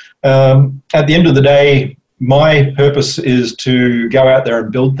money. At the end of the day, my purpose is to go out there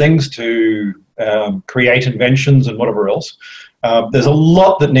and build things, to create inventions and whatever else. There's a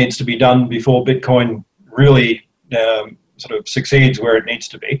lot that needs to be done before Bitcoin really sort of succeeds where it needs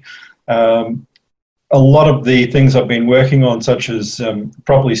to be. A lot of the things I've been working on, such as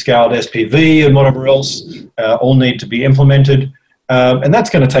properly scaled SPV and whatever else, all need to be implemented. And that's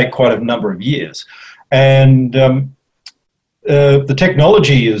going to take quite a number of years. And the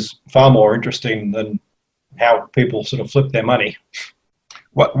technology is far more interesting than how people sort of flip their money.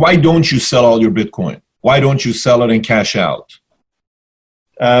 Why don't you sell all your Bitcoin? Why don't you sell it and cash out?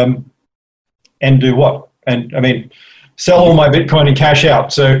 And do what? And I mean, sell all my Bitcoin and cash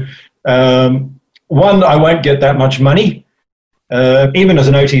out. So one, I won't get that much money. Even as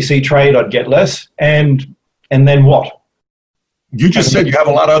an OTC trade, I'd get less. And then what? You just said you have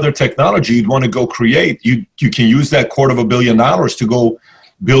a lot of other technology you'd want to go create. You can use that $250 million to go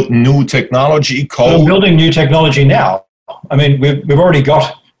build new technology. I'm building new technology now. I mean, we've already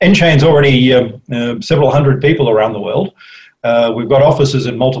got, nChain's already several hundred people around the world. We've got offices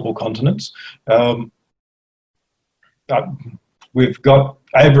in multiple continents. We've got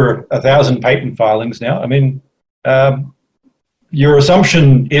over 1,000 patent filings now. I mean, your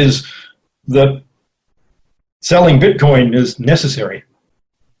assumption is that selling Bitcoin is necessary.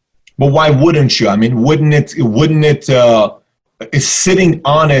 But why wouldn't you? I mean, wouldn't it is sitting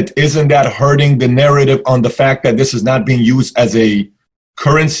on it, isn't that hurting the narrative on the fact that this is not being used as a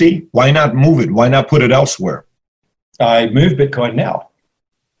currency? Why not move it? Why not put it elsewhere? I move Bitcoin now.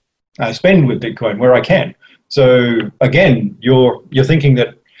 I spend with Bitcoin where I can. So again, you're thinking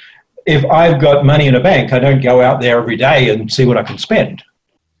that if I've got money in a bank, I don't go out there every day and see what I can spend.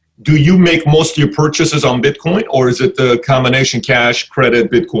 Do you make most of your purchases on Bitcoin, or is it the combination cash,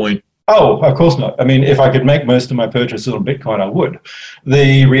 credit, Bitcoin? Oh, of course not. I mean, if I could make most of my purchases on Bitcoin, I would.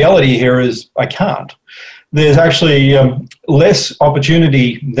 The reality here is I can't. There's actually less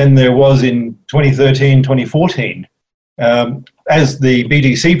opportunity than there was in 2013, 2014. As the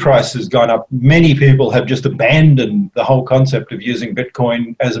BTC price has gone up, many people have just abandoned the whole concept of using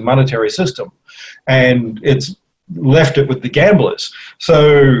Bitcoin as a monetary system. And it's left it with the gamblers.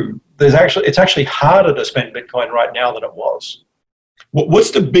 So it's actually harder to spend Bitcoin right now than it was.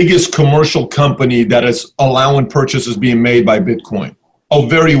 What's the biggest commercial company that is allowing purchases being made by Bitcoin? A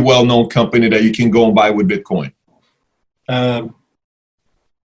very well-known company that you can go and buy with Bitcoin. Don't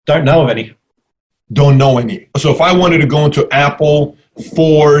know of any. Don't know any. So if I wanted to go into Apple,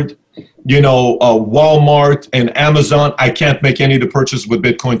 Ford, Walmart, and Amazon, I can't make any of the purchases with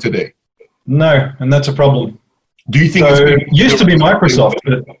Bitcoin today. No, and that's a problem. Do you think it used to be Microsoft,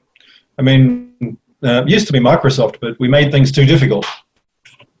 but we made things too difficult.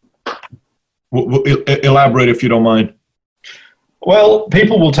 Elaborate if you don't mind. Well,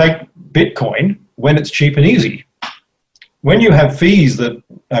 people will take Bitcoin when it's cheap and easy. When you have fees that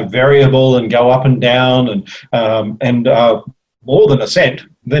are variable and go up and down and are more than a cent,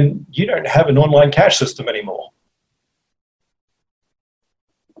 then you don't have an online cash system anymore.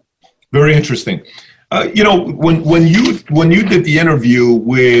 Very interesting. When you did the interview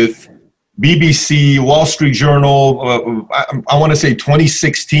with BBC, Wall Street Journal, I want to say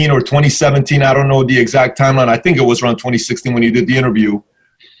 2016 or 2017, I don't know the exact timeline. I think it was around 2016 when you did the interview.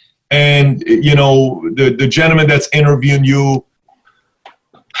 And, the gentleman that's interviewing you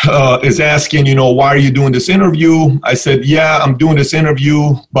is asking, why are you doing this interview? I said, yeah, I'm doing this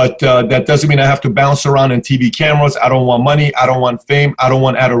interview, but that doesn't mean I have to bounce around in TV cameras. I don't want money. I don't want fame. I don't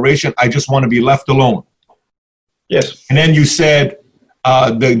want adoration. I just want to be left alone. Yes. And then you said,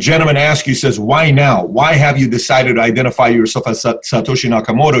 the gentleman asked you, says, why now? Why have you decided to identify yourself as Satoshi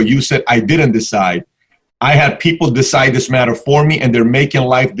Nakamoto? You said, I didn't decide. I had people decide this matter for me, and they're making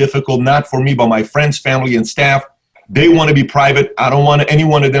life difficult, not for me, but my friends, family, and staff. They want to be private. I don't want any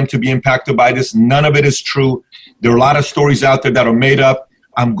one of them to be impacted by this. None of it is true. There are a lot of stories out there that are made up.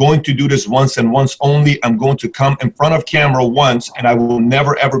 I'm going to do this once and once only. I'm going to come in front of camera once, and I will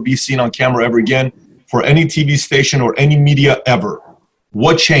never, ever be seen on camera ever again for any TV station or any media ever.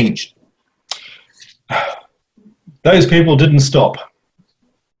 What changed? Those people didn't stop.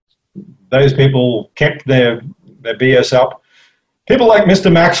 Those people kept their BS up. People like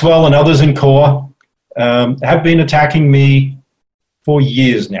Mr. Maxwell and others in Core have been attacking me for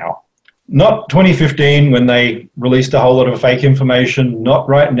years now. Not 2015 when they released a whole lot of fake information, not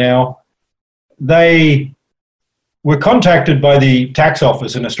right now. They were contacted by the tax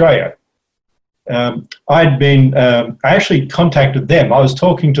office in Australia. I actually contacted them. I was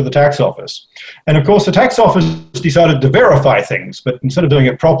talking to the tax office. And of course, the tax office decided to verify things, but instead of doing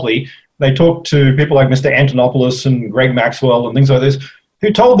it properly, they talked to people like Mr. Antonopoulos and Greg Maxwell and things like this,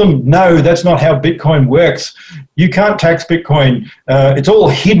 who told them, no, that's not how Bitcoin works. You can't tax Bitcoin. It's all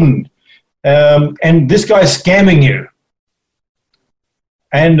hidden. And this guy's scamming you.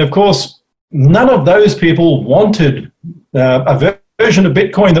 And of course, none of those people wanted a version of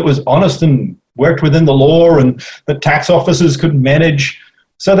Bitcoin that was honest and worked within the law and that tax officers could manage.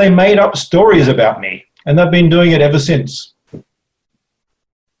 So they made up stories about me, and they've been doing it ever since.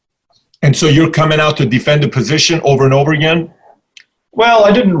 And so you're coming out to defend the position over and over again? Well,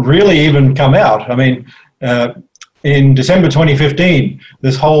 I didn't really even come out. I mean, in December 2015,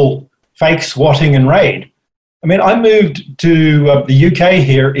 this whole fake swatting and raid. I mean, I moved to the UK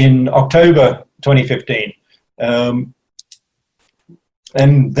here in October 2015.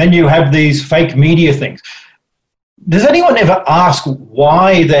 And then you have these fake media things. Does anyone ever ask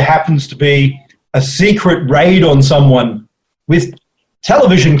why there happens to be a secret raid on someone with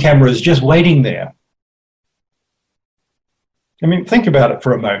television cameras just waiting there? I mean, think about it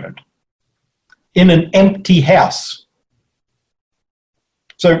for a moment. In an empty house.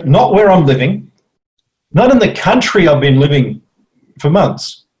 So not where I'm living, not in the country I've been living for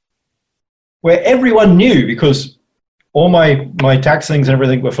months, where everyone knew because all my tax things and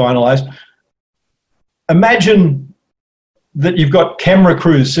everything were finalized. Imagine that you've got camera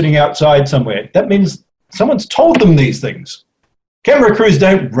crews sitting outside somewhere. That means someone's told them these things. Camera crews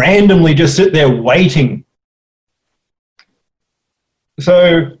don't randomly just sit there waiting.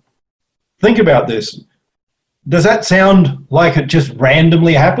 So think about this. Does that sound like it just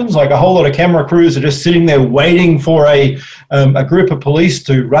randomly happens? Like a whole lot of camera crews are just sitting there waiting for a group of police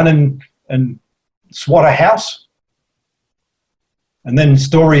to run in and SWAT a house? And then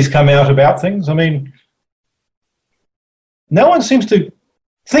stories come out about things? I mean, no one seems to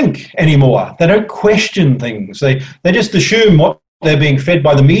think anymore. They don't question things. They just assume what they're being fed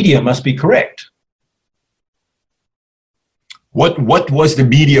by the media must be correct. What was the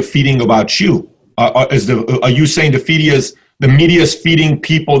media feeding about you? Are you saying the media is feeding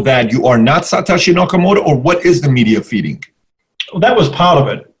people that you are not Satoshi Nakamoto, or what is the media feeding? Well, that was part of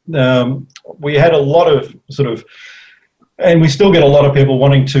it. We had a lot of and we still get a lot of people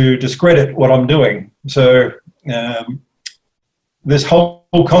wanting to discredit what I'm doing. So this whole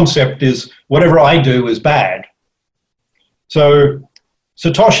concept is whatever I do is bad. So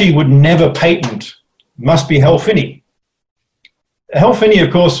Satoshi would never patent Must Be Hal Finney. Hal Finney,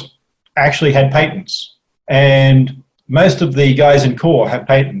 of course, actually had patents, and most of the guys in Core have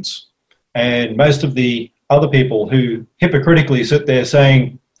patents, and most of the other people who hypocritically sit there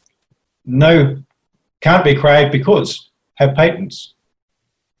saying, no, can't be Craig because have patents.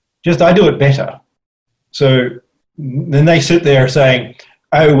 Just I do it better. So then they sit there saying,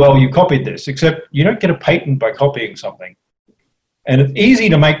 oh, well, you copied this, except you don't get a patent by copying something. And it's easy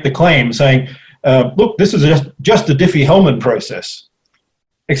to make the claim saying, look, this is just a Diffie-Hellman process.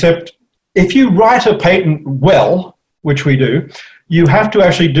 Except if you write a patent well, which we do, you have to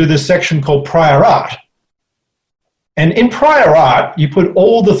actually do this section called prior art. And in prior art, you put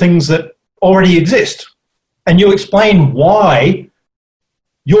all the things that already exist, and you explain why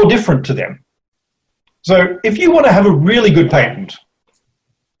you're different to them. So if you want to have a really good patent,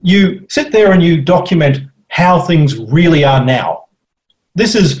 you sit there and you document how things really are now.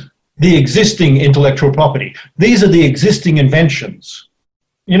 This is the existing intellectual property. These are the existing inventions.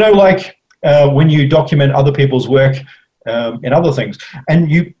 You know, like when you document other people's work in other things,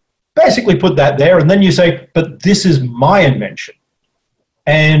 and you basically put that there, and then you say, but this is my invention.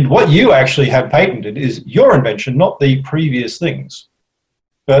 And what you actually have patented is your invention, not the previous things.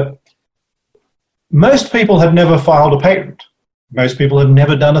 But most people have never filed a patent. Most people have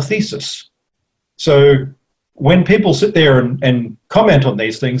never done a thesis. So when people sit there and comment on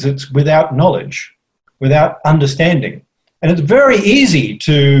these things, it's without knowledge, without understanding. And it's very easy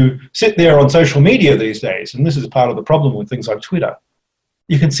to sit there on social media these days, and this is part of the problem with things like Twitter.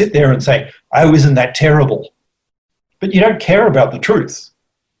 You can sit there and say, oh, isn't that terrible? But you don't care about the truth.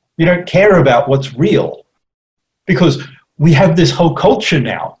 You don't care about what's real. Because we have this whole culture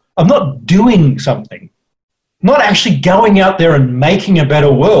now of not doing something, not actually going out there and making a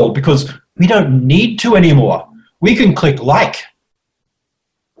better world, because we don't need to anymore. We can click like.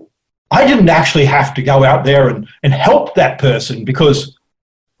 I didn't actually have to go out there and help that person because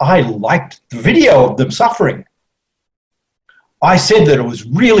I liked the video of them suffering. I said that it was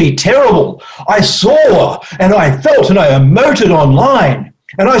really terrible. I saw and I felt and I emoted online.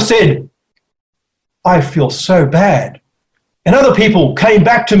 And I said, I feel so bad. And other people came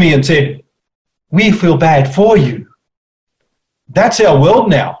back to me and said, we feel bad for you. That's our world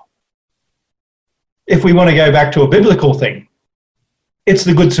now. If we want to go back to a biblical thing, it's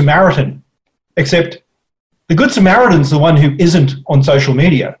the Good Samaritan, except the Good Samaritan's the one who isn't on social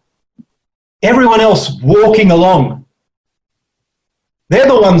media. Everyone else walking along, they're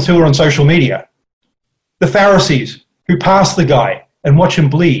the ones who are on social media. The Pharisees who pass the guy and watch him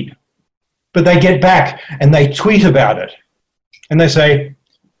bleed, but they get back and they tweet about it. And they say,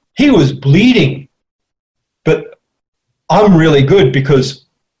 he was bleeding, but I'm really good because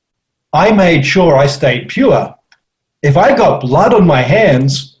I made sure I stayed pure. If I got blood on my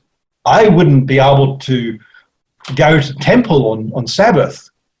hands, I wouldn't be able to go to temple on Sabbath.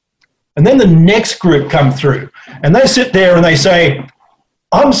 And then the next group come through and they sit there and they say,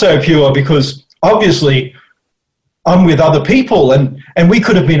 I'm so pure because obviously I'm with other people and we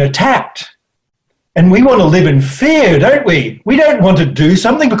could have been attacked. And we want to live in fear, don't we? We don't want to do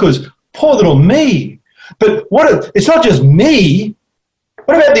something because poor little me. But it's not just me.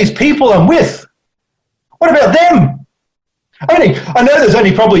 What about these people I'm with? What about them? I know there's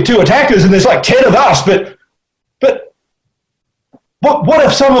only probably 2 attackers and there's like 10 of us, but what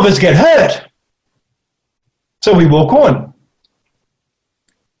if some of us get hurt? So we walk on.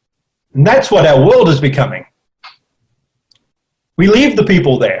 And that's what our world is becoming. We leave the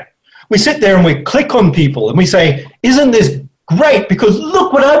people there. We sit there and we click on people and we say, isn't this great? Because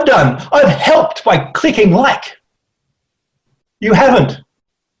look what I've done. I've helped by clicking like. You haven't.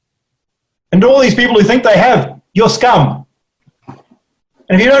 And all these people who think they have, you're scum.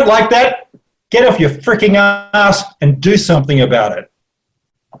 And if you don't like that, get off your freaking ass and do something about it.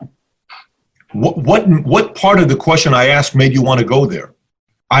 What part of the question I asked made you want to go there?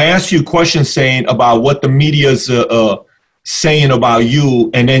 I asked you questions saying about what the media's saying about you,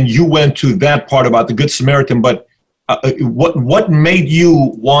 and then you went to that part about the Good Samaritan. But what made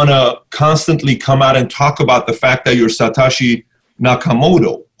you want to constantly come out and talk about the fact that you're Satoshi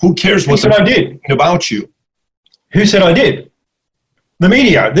Nakamoto? Who cares what I did about you? Who said I did? The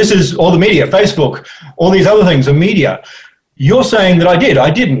media. This is all the media. Facebook. All these other things are media. You're saying that I did. I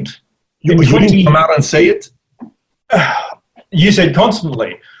didn't. You didn't come out and say it? You said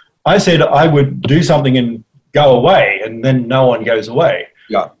constantly. I said I would do something and go away, and then no one goes away.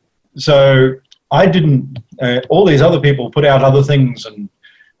 Yeah. So I didn't. All these other people put out other things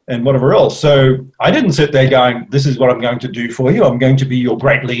and whatever else. So I didn't sit there going, this is what I'm going to do for you. I'm going to be your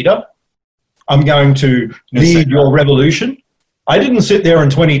great leader. I'm going to lead your revolution. I didn't sit there in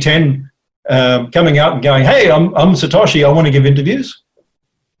 2010 coming out and going, hey, I'm Satoshi, I want to give interviews.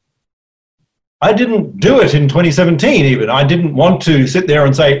 I didn't do it in 2017 even. I didn't want to sit there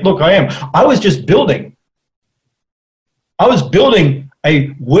and say, look, I am. I was just building. I was building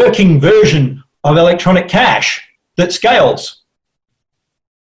a working version of electronic cash that scales.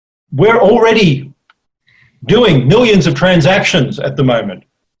 We're already doing millions of transactions at the moment,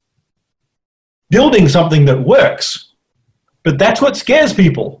 building something that works. But that's what scares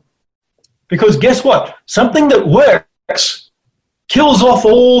people. Because guess what? Something that works kills off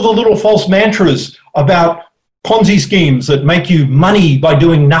all the little false mantras about Ponzi schemes that make you money by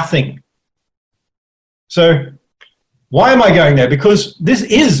doing nothing. So why am I going there? Because this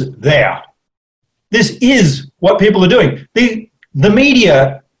is there. This is what people are doing. The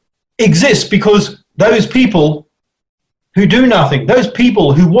media exists because those people who do nothing, those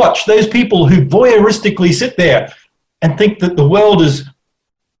people who watch, those people who voyeuristically sit there and think that the world is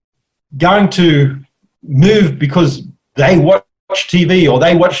going to move because they watch TV or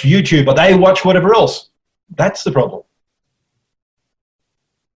they watch YouTube or they watch whatever else. That's the problem.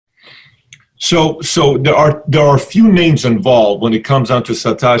 So there are a few names involved when it comes down to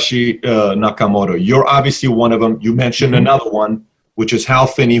Satoshi Nakamoto. You're obviously one of them. You mentioned another one, which is Hal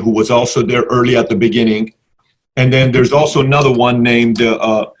Finney, who was also there early at the beginning. And then there's also another one named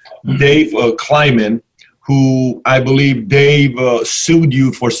Dave Kleiman, who I believe Dave sued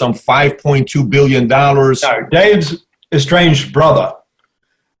you for some $5.2 billion. No, Dave's estranged brother.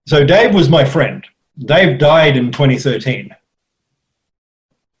 So Dave was my friend. Dave died in 2013.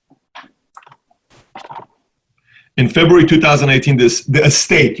 In February 2018, the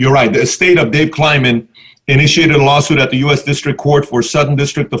estate, you're right, the estate of Dave Kleiman initiated a lawsuit at the U.S. District Court for Southern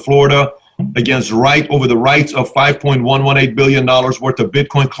District of Florida against Wright over the rights of $5.118 billion worth of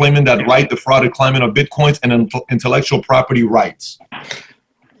Bitcoin, claiming that Wright defrauded Kleiman of Bitcoins and intellectual property rights.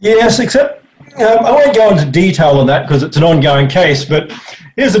 Yes, except I won't go into detail on that because it's an ongoing case, but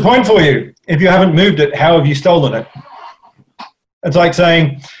here's the point for you. If you haven't moved it, how have you stolen it? It's like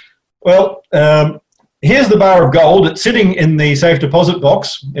saying, well, here's the bar of gold. It's sitting in the safe deposit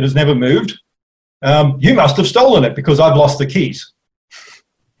box. It has never moved. You must have stolen it because I've lost the keys.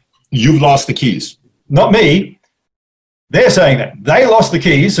 You've lost the keys. Not me. They're saying that. They lost the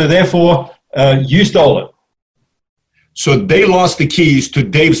keys, so therefore you stole it. So they lost the keys to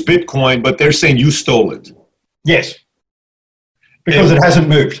Dave's Bitcoin, but they're saying you stole it. Yes. Because it hasn't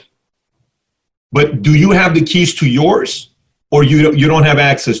moved. But do you have the keys to yours, or you don't have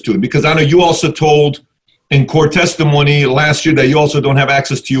access to it? Because I know you also told in court testimony last year that you also don't have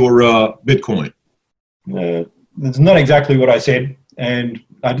access to your Bitcoin. That's not exactly what I said, and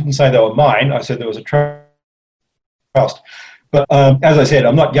I didn't say they were mine. I said there was a trust. But as I said,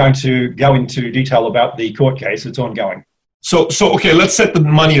 I'm not going to go into detail about the court case. It's ongoing. So okay, let's set the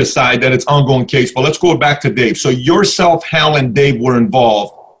money aside that it's ongoing case, but let's go back to Dave. So yourself, Hal, and Dave were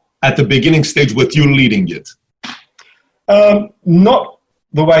involved at the beginning stage with you leading it. Not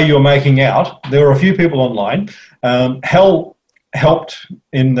the way you're making out. There were a few people online. Hal helped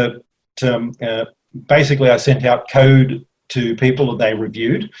in that basically I sent out code to people that they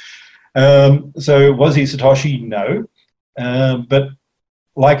reviewed. So was he Satoshi? No. But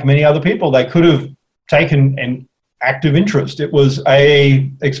like many other people, they could have taken an active interest. It was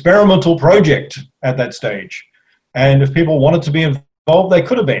a experimental project at that stage. And if people wanted to be involved, they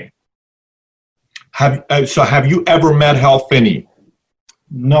could have been. Have you ever met Hal Finney?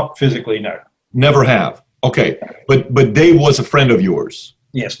 Not physically, no. Never have. Okay. But Dave was a friend of yours.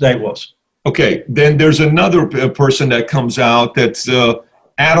 Yes, Dave was. Okay. Then there's another person that comes out that's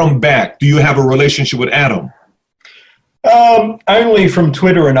Adam Back. Do you have a relationship with Adam? Only from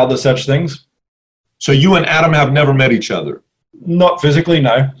Twitter and other such things. So you and Adam have never met each other? Not physically,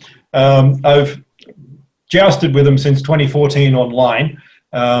 no. I've jousted with him since 2014 online.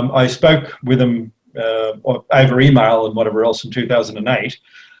 I spoke with him over email and whatever else in 2008.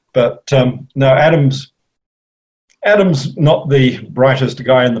 But no, Adam's not the brightest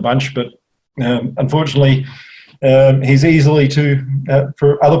guy in the bunch, but unfortunately, he's easily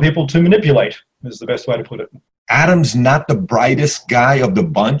for other people to manipulate, is the best way to put it. Adam's not the brightest guy of the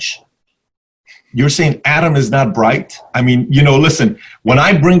bunch? You're saying Adam is not bright? I mean, listen, when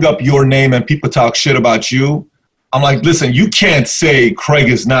I bring up your name and people talk shit about you, I'm like, listen, you can't say Craig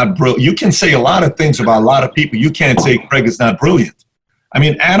is not brilliant. You can say a lot of things about a lot of people. You can't say Craig is not brilliant. I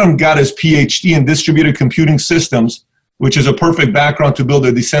mean, Adam got his PhD in distributed computing systems, which is a perfect background to build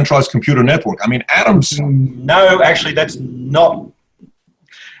a decentralized computer network. I mean, Adam's... No, actually, that's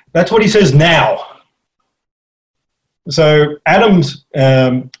what he says now. So Adam's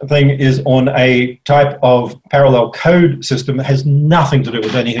thing is on a type of parallel code system that has nothing to do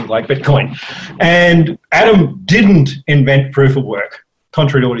with anything like Bitcoin. And Adam didn't invent proof of work,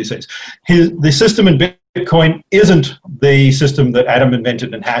 contrary to what he says. The system in Bitcoin isn't the system that Adam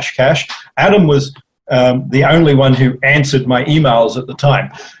invented in Hashcash. Adam was the only one who answered my emails at the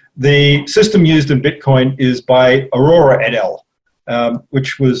time. The system used in Bitcoin is by Aurora et al.,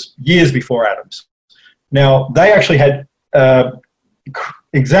 which was years before Adam's. Now, they actually had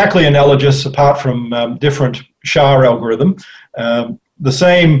exactly analogous, apart from different SHA algorithm, the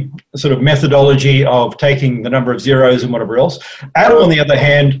same sort of methodology of taking the number of zeros and whatever else. Adam, on the other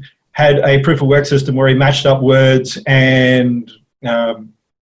hand, had a proof of work system where he matched up words and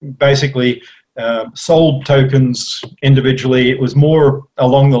basically sold tokens individually. It was more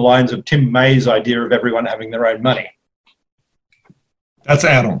along the lines of Tim May's idea of everyone having their own money. That's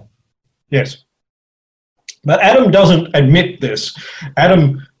Adam. Yes. But Adam doesn't admit this.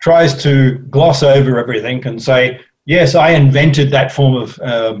 Adam tries to gloss over everything and say, yes, I invented that form of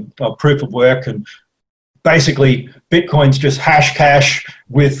proof of work, and basically Bitcoin's just Hashcash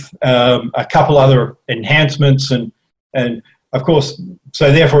with a couple other enhancements, and of course,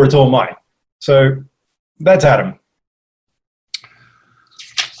 so therefore it's all mine. So that's Adam.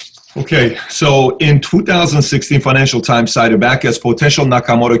 Okay, so in 2016, Financial Times cited back as potential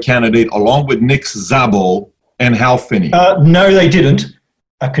Nakamoto candidate along with Nick Szabo and Hal Finney. No, they didn't.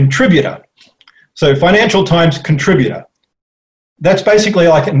 A contributor. So Financial Times contributor. That's basically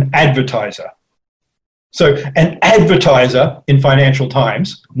like an advertiser. So an advertiser in Financial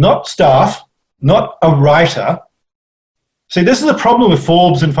Times, not staff, not a writer. See, this is the problem with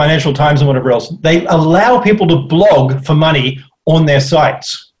Forbes and Financial Times and whatever else. They allow people to blog for money on their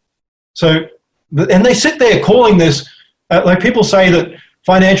sites. So, and they sit there calling this, like people say that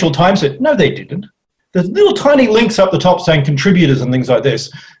Financial Times said, no, they didn't. There's little tiny links up the top saying contributors and things like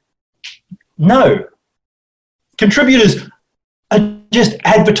this. No. Contributors are just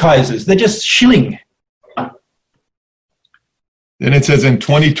advertisers. They're just shilling. Then it says in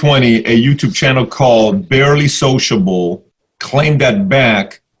 2020, a YouTube channel called Barely Sociable claimed that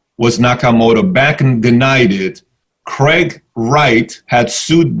Back was Nakamoto. Back denied it. Craig Wright had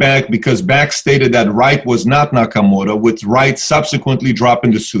sued Back because Back stated that Wright was not Nakamoto, with Wright subsequently dropping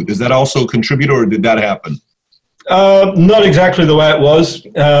the suit. Is that also a contributor, or did that happen? Not exactly the way it was.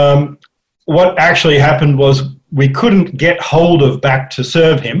 What actually happened was we couldn't get hold of Back to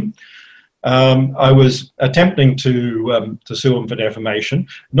serve him. I was attempting to sue him for defamation,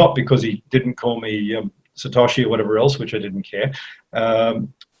 not because he didn't call me Satoshi or whatever else, which I didn't care.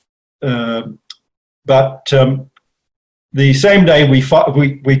 But the same day we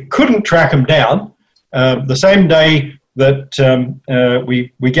couldn't track him down, the same day that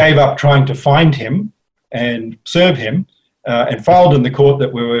we gave up trying to find him and serve him, and filed in the court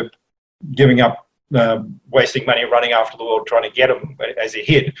that we were giving up, wasting money running after the world trying to get him as he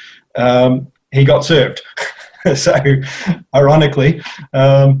hid, he got served. So, ironically,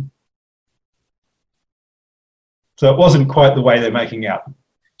 so it wasn't quite the way they're making out.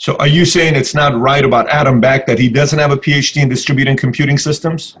 So are you saying it's not right about Adam Back that he doesn't have a PhD in distributed computing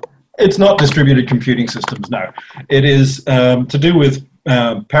systems? It's not distributed computing systems, no. It is to do with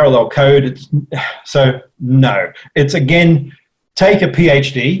parallel code. So, no. It's, again, take a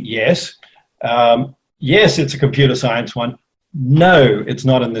PhD, yes. Yes, it's a computer science one. No, it's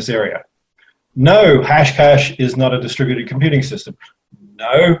not in this area. No, Hashcash is not a distributed computing system.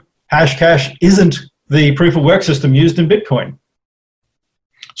 No, Hashcash isn't the proof of work system used in Bitcoin.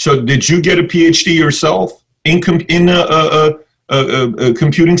 So did you get a PhD yourself in computing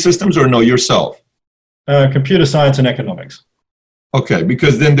systems, or no, yourself? Computer science and economics. Okay,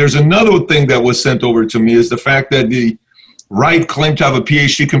 because then there's another thing that was sent over to me is the fact that the Wright claimed to have a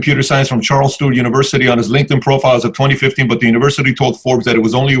PhD computer science from Charles Sturt University on his LinkedIn profile as of 2015, but the university told Forbes that it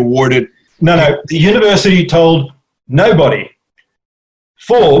was only awarded. No, the university told nobody.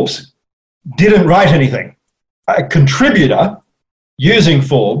 Forbes didn't write anything. A contributor using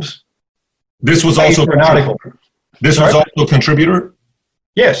Forbes. This was also an article. This was also a contributor?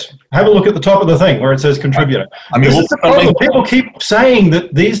 Yes. Have a look at the top of the thing where it says contributor. I mean, this is the problem. People keep saying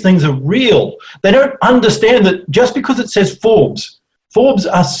that these things are real. They don't understand that just because it says Forbes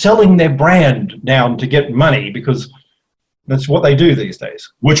are selling their brand down to get money because that's what they do these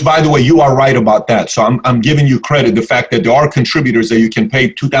days. Which, by the way, you are right about that. So I'm giving you credit. The fact that there are contributors that you can pay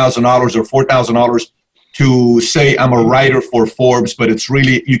 $2,000 or $4,000 to say I'm a writer for Forbes, but it's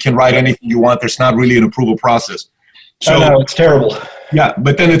really, you can write anything you want. There's not really an approval process. So no, it's terrible. Yeah,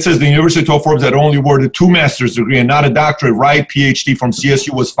 but then it says the University told Forbes that only awarded 2 master's degree and not a doctorate. Wright, PhD from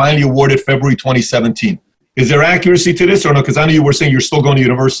CSU, was finally awarded February 2017. Is there accuracy to this or no? Because I know you were saying you're still going to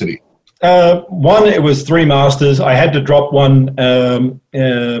university. One, it was 3 masters. I had to drop one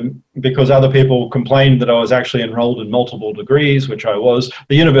because other people complained that I was actually enrolled in multiple degrees, which I was.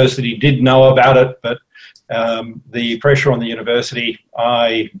 The university did know about it, but the pressure on the university,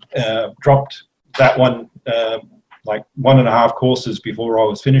 I dropped that one like 1.5 courses before I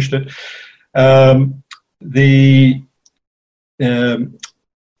was finished it. The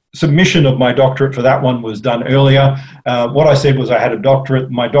submission of my doctorate for that one was done earlier. What I said was I had a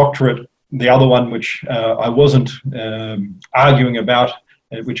doctorate. My doctorate, the other one, which I wasn't arguing about,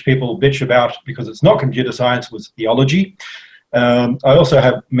 which people bitch about because it's not computer science, was theology. I also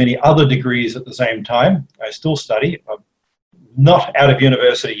have many other degrees at the same time. I still study. I'm not out of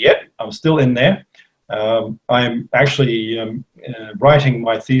university yet. I'm still in there. I'm actually writing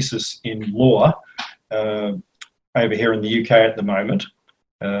my thesis in law over here in the UK at the moment.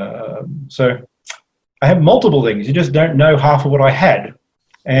 So I have multiple things. You just don't know half of what I had.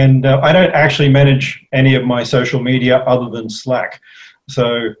 And I don't actually manage any of my social media other than Slack.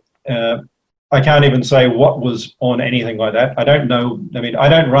 So I can't even say what was on anything like that. I don't know. I mean, I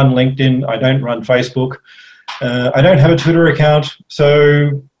don't run LinkedIn. I don't run Facebook. I don't have a Twitter account.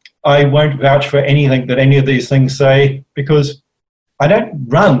 So I won't vouch for anything that any of these things say because I don't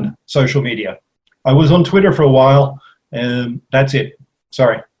run social media. I was on Twitter for a while and that's it.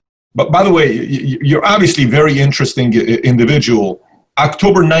 Sorry. But by the way, you're obviously a very interesting individual.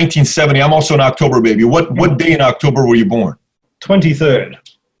 October 1970, I'm also an October baby. What day in October were you born? 23rd.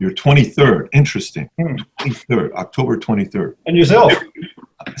 You're 23rd. Interesting. 23rd, October 23rd. And yourself?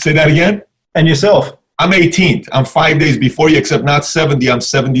 Say that again? And yourself? I'm 18th. I'm 5 days before you, except not 70. I'm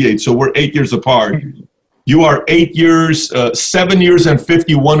 78. So we're 8 years apart. You are 8 years, 7 years and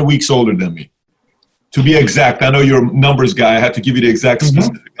 51 weeks older than me. To be exact, I know you're a numbers guy. I had to give you the exact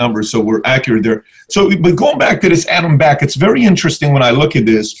specific numbers, so we're accurate there. So, but going back to this Adam Back, it's very interesting when I look at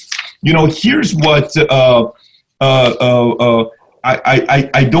this. You know, here's what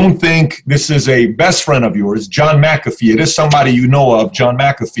I don't think this is a best friend of yours, John McAfee. It is somebody you know of, John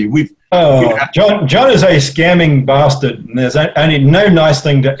McAfee. John is a scamming bastard, and there's only no nice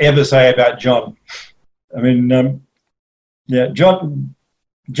thing to ever say about John. I mean, yeah,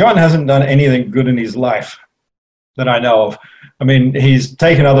 John hasn't done anything good in his life that I know of. I mean, he's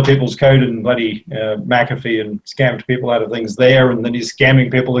taken other people's code and bloody McAfee and scammed people out of things there, and then he's scamming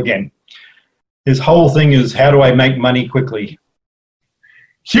people again. His whole thing is, how do I make money quickly?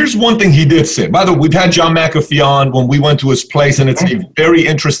 Here's one thing he did say. By the way, we've had John McAfee on when we went to his place, and it's a very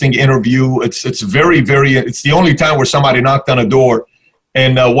interesting interview. It's very, very, it's the only time where somebody knocked on a door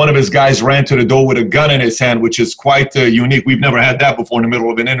and one of his guys ran to the door with a gun in his hand, which is quite unique. We've never had that before in the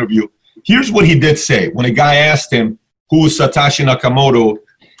middle of an interview. Here's what he did say. When a guy asked him, who is Satoshi Nakamoto,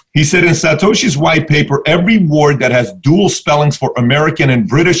 he said, in Satoshi's white paper, every word that has dual spellings for American and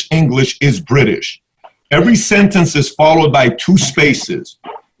British English is British. Every sentence is followed by 2 spaces.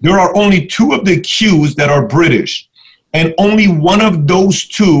 There are only 2 of the Q's that are British, and only one of those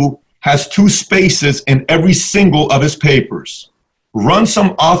 2 has 2 spaces in every single of his papers. Run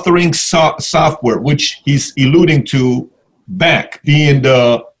some authoring software, which he's alluding to back, being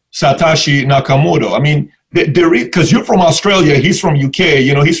the Satoshi Nakamoto. I mean, because you're from Australia, he's from UK,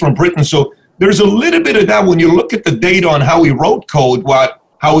 you know, he's from Britain, so there's a little bit of that when you look at the data on how he wrote code,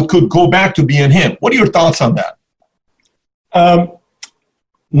 how it could go back to being him. What are your thoughts on that?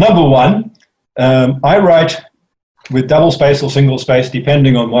 Number one, I write with double space or single space,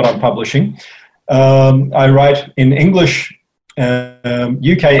 depending on what I'm publishing. I write in English,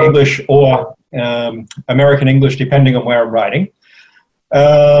 UK English, or American English, depending on where I'm writing.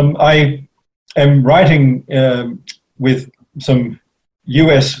 I am writing with some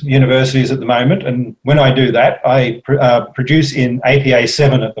US universities at the moment, and when I do that, I produce in APA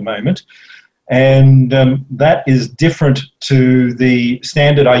 7 at the moment, and that is different to the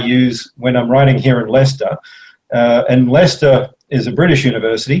standard I use when I'm writing here in Leicester. And Leicester is a British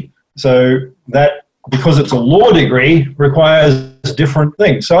university, so that, because it's a law degree, requires different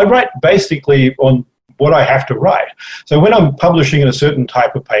things. So I write basically on what I have to write. So when I'm publishing in a certain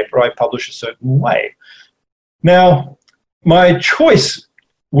type of paper, I publish a certain way. Now, my choice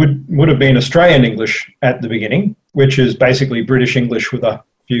would have been Australian English at the beginning, which is basically British English with a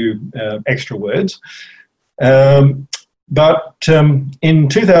few extra words. But in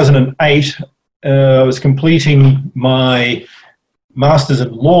 2008, I was completing my Masters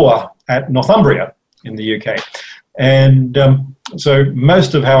in Law at Northumbria in the UK. And so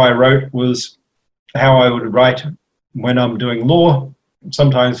most of how I wrote was how I would write when I'm doing law,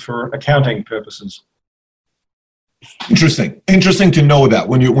 sometimes for accounting purposes. Interesting to know that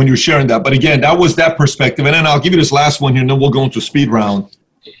when you're sharing that. But again, that was that perspective. And then I'll give you this last one here, and then we'll go into speed round.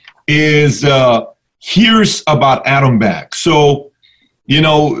 Is here's about Adam Back. So,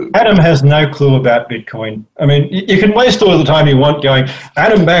 Adam has no clue about Bitcoin. I mean, you can waste all the time you want going,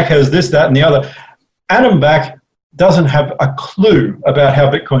 Adam Back has this, that, and the other. Adam Back doesn't have a clue about how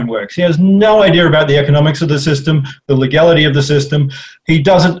Bitcoin works. He has no idea about the economics of the system, the legality of the system. He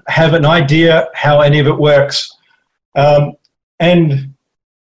doesn't have an idea how any of it works. And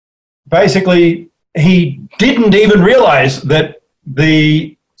basically, he didn't even realize that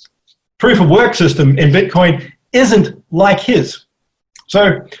the proof of work system in Bitcoin isn't like his.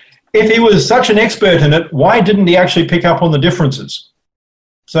 So if he was such an expert in it, why didn't he actually pick up on the differences?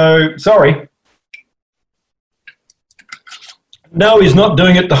 So, sorry. No, he's not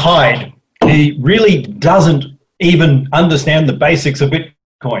doing it to hide. He really doesn't even understand the basics of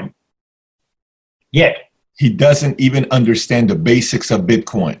Bitcoin yet. He doesn't even understand the basics of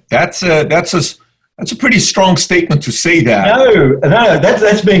Bitcoin. That's a pretty strong statement to say that. No,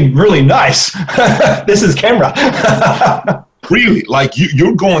 that's being really nice. This is camera. Really, like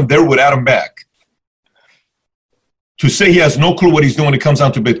you're going there with Adam Back to say he has no clue what he's doing when it comes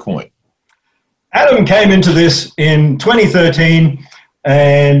down to Bitcoin. Adam came into this in 2013,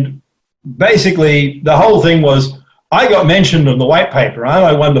 and basically the whole thing was, I got mentioned in the white paper, aren't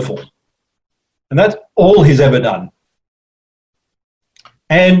I wonderful? And that's all he's ever done.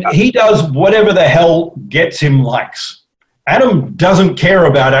 And he does whatever the hell gets him likes. Adam doesn't care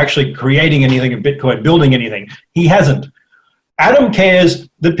about actually creating anything in Bitcoin, building anything. He hasn't. Adam cares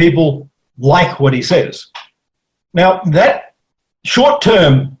that people like what he says. Now, that short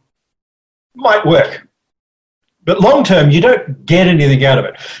term might work, but long term, you don't get anything out of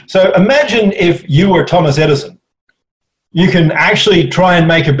it. So imagine if you were Thomas Edison. You can actually try and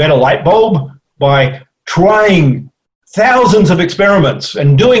make a better light bulb by trying thousands of experiments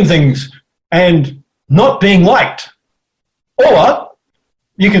and doing things and not being liked. Or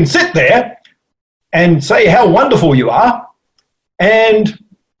you can sit there and say how wonderful you are, and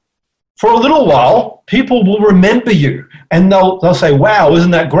for a little while, people will remember you and they'll say, wow, isn't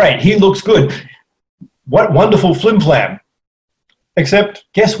that great? He looks good. What wonderful flim-flam. Except,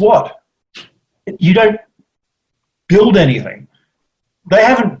 guess what? You don't build anything. They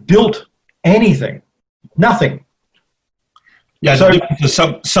haven't built anything. Nothing. Yeah,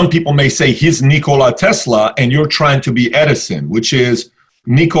 so some people may say he's Nikola Tesla and you're trying to be Edison, which is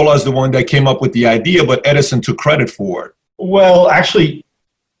Nikola's the one that came up with the idea, but Edison took credit for it. Well, actually,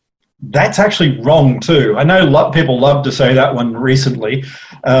 that's actually wrong too. I know a lot of people love to say that one recently,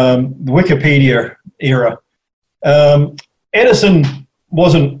 the Wikipedia era. Edison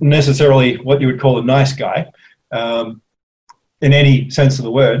wasn't necessarily what you would call a nice guy in any sense of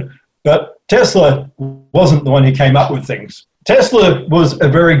the word, but Tesla wasn't the one who came up with things. Tesla was a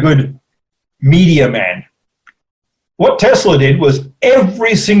very good media man. What Tesla did was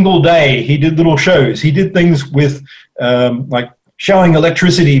every single day he did little shows. He did things with like showing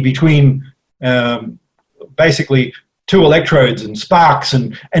electricity between basically two electrodes and sparks,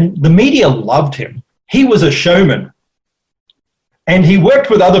 and the media loved him. He was a showman. And he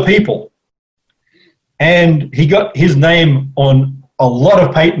worked with other people. And he got his name on a lot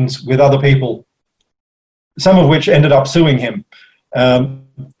of patents with other people, some of which ended up suing him.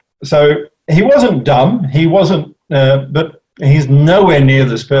 So he wasn't dumb. He wasn't, but he's nowhere near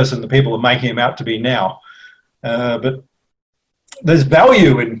this person that people are making him out to be now. But there's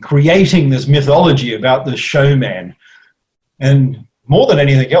value in creating this mythology about the showman. And more than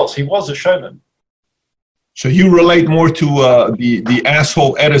anything else, he was a showman. So you relate more to the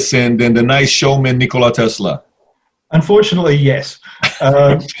asshole Edison than the nice showman Nikola Tesla? Unfortunately, yes.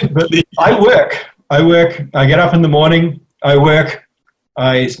 But I work. I get up in the morning. I work.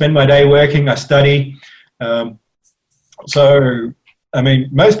 I spend my day working. I study. So, I mean,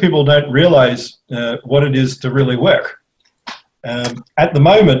 most people don't realize what it is to really work. At the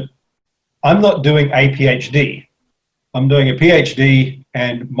moment, I'm not doing a PhD. I'm doing a PhD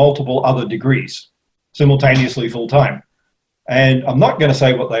and multiple other degrees simultaneously full time. And I'm not going to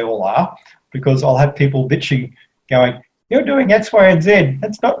say what they all are because I'll have people bitching, going, "You're doing X, Y, and Z.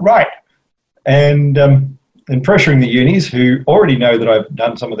 That's not right." And pressuring the unis who already know that I've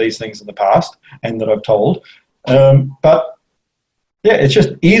done some of these things in the past and that I've told. But yeah, it's just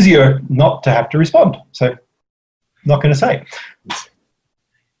easier not to have to respond. So I'm not going to say.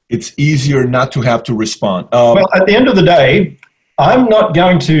 It's easier not to have to respond. Well, at the end of the day, I'm not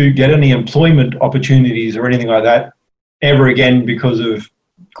going to get any employment opportunities or anything like that ever again because of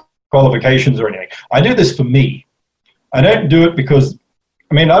qualifications or anything. I do this for me. I don't do it because,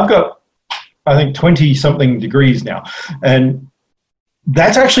 I mean, I've got, I think, 20-something degrees now. And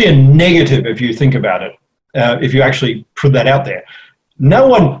that's actually a negative if you think about it, if you actually put that out there. No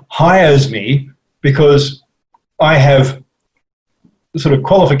one hires me because I have sort of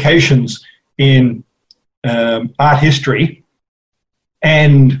qualifications in art history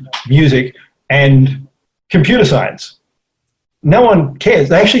and music and computer science. No one cares.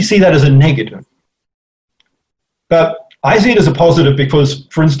 They actually see that as a negative. But I see it as a positive because,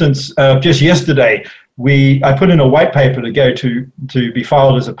 for instance, just yesterday, I put in a white paper to go to be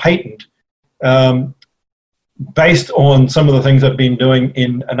filed as a patent based on some of the things I've been doing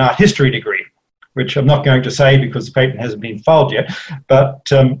in an art history degree, which I'm not going to say because the patent hasn't been filed yet, but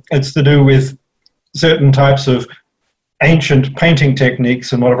it's to do with certain types of ancient painting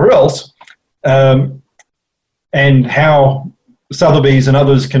techniques and whatever else, and how Sotheby's and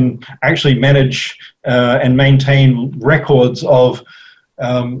others can actually manage and maintain records of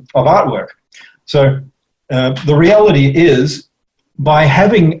artwork. So the reality is, by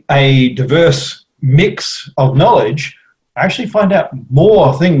having a diverse mix of knowledge, I actually find out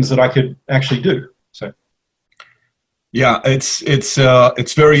more things that I could actually do. So, yeah,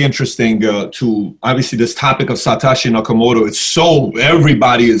 it's very interesting to obviously this topic of Satoshi Nakamoto. It's so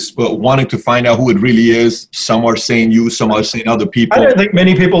everybody is wanting to find out who it really is. Some are saying you, some are saying other people. I don't think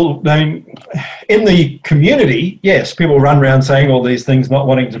many people. I mean, in the community, yes, people run around saying all these things, not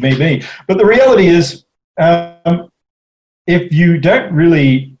wanting to be me. But the reality is, if you don't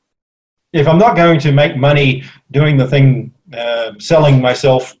really, if I'm not going to make money doing the thing, selling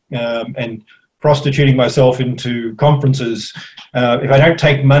myself and prostituting myself into conferences, if I don't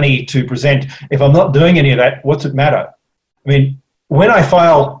take money to present, if I'm not doing any of that, what's it matter? I mean, when I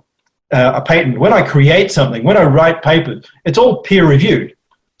file a patent, when I create something, when I write papers, it's all peer reviewed.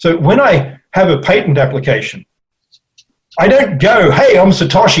 So when I have a patent application, I don't go, "Hey, I'm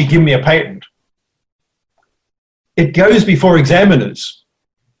Satoshi, give me a patent." It goes before examiners.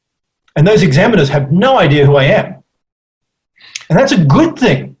 And those examiners have no idea who I am. And that's a good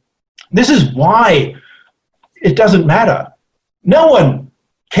thing. This is why it doesn't matter. No one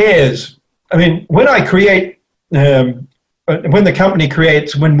cares. I mean, when I create, when the company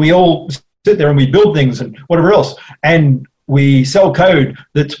creates, when we all sit there and we build things and whatever else, and we sell code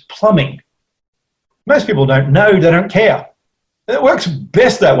that's plumbing, most people don't know, they don't care. It works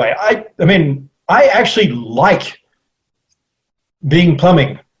best that way. I mean, I actually like being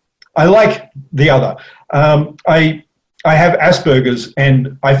plumbing. I like the other. I have Asperger's,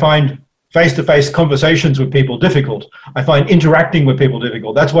 and I find face-to-face conversations with people difficult. I find interacting with people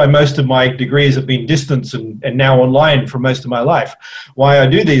difficult. That's why most of my degrees have been distance and now online for most of my life. Why I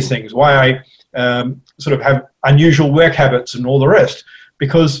do these things, why I sort of have unusual work habits and all the rest.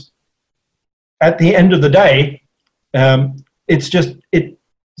 Because at the end of the day, it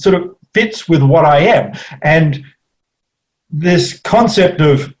sort of fits with what I am. And this concept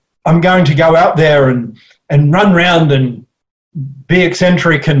of I'm going to go out there and run around and be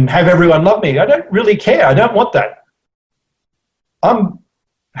eccentric and have everyone love me, I don't really care. I don't want that. I'm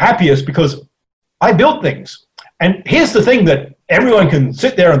happiest because I build things. And here's the thing that everyone can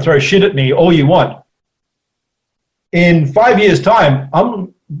sit there and throw shit at me all you want. In 5 years' time,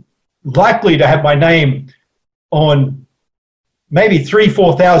 I'm likely to have my name on maybe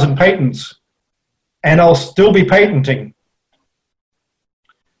 3,000-4,000 patents, and I'll still be patenting.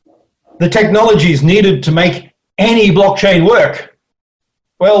 The technologies needed to make any blockchain work.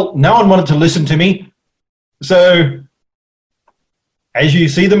 Well, no one wanted to listen to me. So as you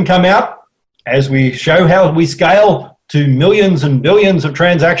see them come out, as we show how we scale to millions and billions of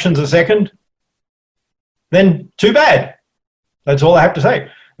transactions a second, then too bad. That's all I have to say.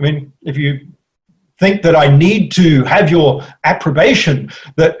 I mean, if you think that I need to have your approbation,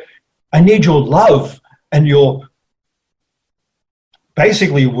 that I need your love and your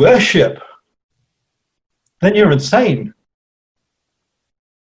basically worship, then you're insane.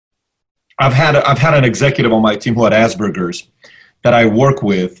 I've had an executive on my team who had Asperger's, that I work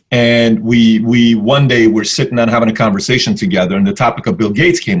with, and we one day we're sitting down having a conversation together, and the topic of Bill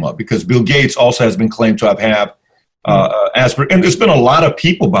Gates came up, because Bill Gates also has been claimed to have Asperger's, and there's been a lot of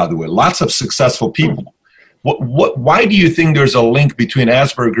people, by the way, lots of successful people. Why do you think there's a link between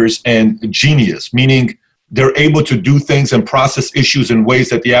Asperger's and genius, meaning they're able to do things and process issues in ways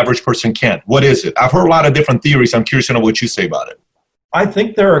that the average person can't? What is it? I've heard a lot of different theories. I'm curious to know what you say about it. I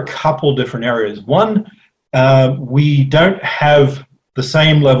think there are a couple different areas. One, we don't have the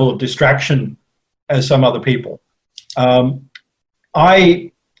same level of distraction as some other people.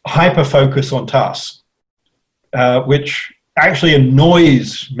 I hyper-focus on tasks, which actually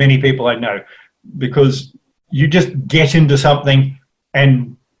annoys many people I know, because you just get into something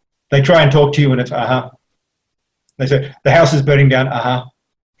and they try and talk to you and it's, They say, the house is burning down,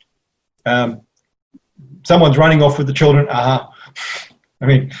 someone's running off with the children, I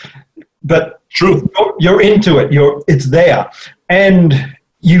mean, but true, you're into it, it's there, and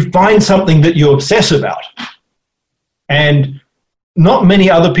you find something that you obsess about. And not many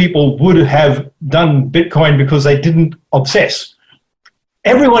other people would have done Bitcoin because they didn't obsess.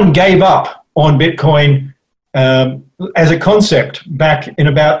 Everyone gave up on Bitcoin as a concept back in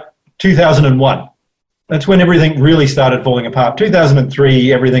about 2001. That's when everything really started falling apart.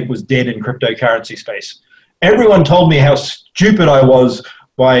 2003, everything was dead in cryptocurrency space. Everyone told me how stupid I was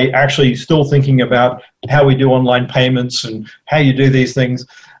by actually still thinking about how we do online payments and how you do these things.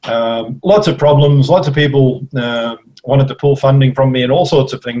 Lots of problems, lots of people wanted to pull funding from me and all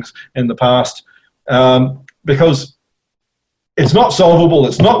sorts of things in the past, because it's not solvable,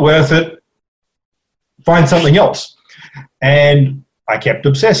 it's not worth it, find something else. And I kept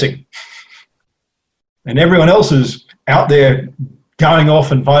obsessing. And everyone else is out there going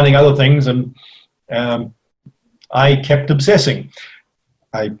off and finding other things, and I kept obsessing.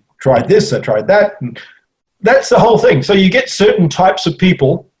 I tried this, I tried that, and that's the whole thing. So you get certain types of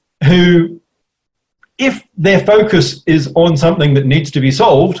people who, if their focus is on something that needs to be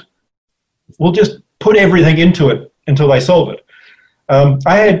solved, will just put everything into it until they solve it.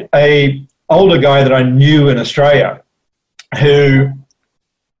 I had an older guy that I knew in Australia who,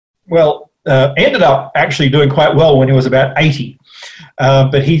 ended up actually doing quite well when he was about 80.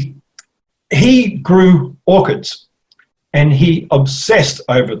 But he grew orchids and he obsessed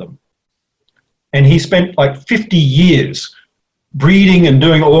over them. And he spent like 50 years breeding and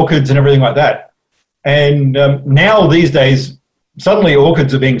doing orchids and everything like that. And now these days, suddenly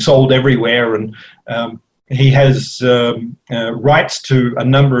orchids are being sold everywhere, and he has rights to a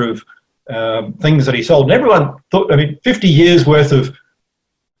number of things that he sold. And everyone thought, 50 years worth of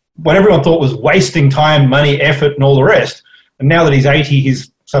what everyone thought was wasting time, money, effort, and all the rest. And now that he's 80,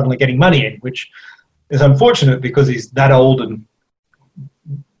 he's suddenly getting money in, which is unfortunate because he's that old,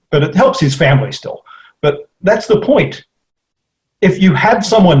 but it helps his family still. But that's the point. If you have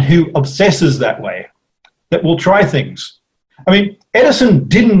someone who obsesses that way, that will try things. Edison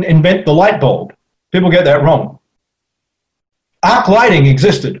didn't invent the light bulb. People get that wrong. Arc lighting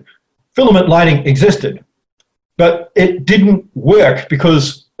existed. Filament lighting existed. But it didn't work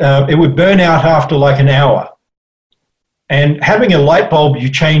because it would burn out after like an hour. And having a light bulb you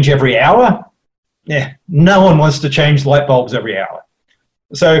change every hour, no one wants to change light bulbs every hour.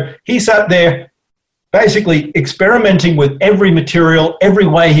 So he sat there basically experimenting with every material, every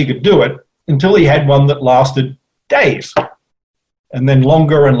way he could do it, until he had one that lasted days, and then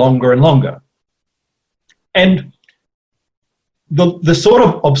longer and longer and longer. And the sort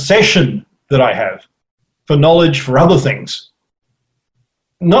of obsession that I have for knowledge, for other things,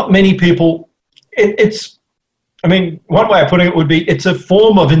 not many people, one way of putting it would be, it's a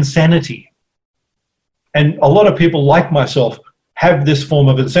form of insanity. And a lot of people like myself have this form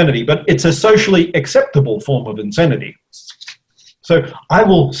of insanity, but it's a socially acceptable form of insanity. So I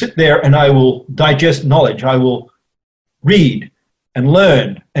will sit there and I will digest knowledge. I will read and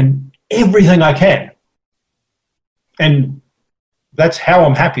learn and everything I can. And that's how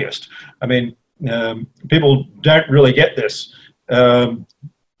I'm happiest. People don't really get this.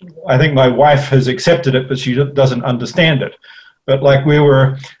 I think my wife has accepted it, but she doesn't understand it. But like we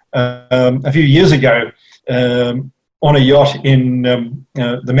were a few years ago on a yacht in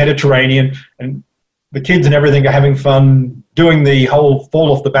the Mediterranean, and the kids and everything are having fun, doing the whole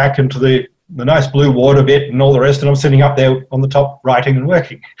fall off the back into the nice blue water bit and all the rest, and I'm sitting up there on the top writing and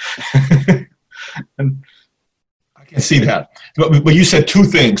working. And I can see that. But you said two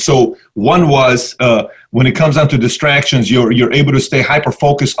things. So one was when it comes down to distractions, you're able to stay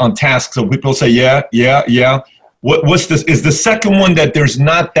hyper-focused on tasks. So people say, yeah. What's this? Is the second one that there's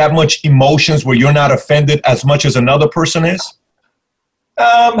not that much emotions where you're not offended as much as another person is?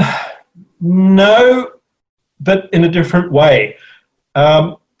 No, but in a different way.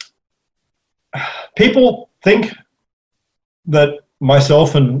 People think that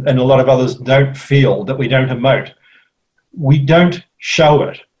myself and a lot of others don't feel, that we don't emote. We don't show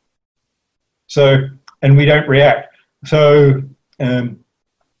it. So, and we don't react. So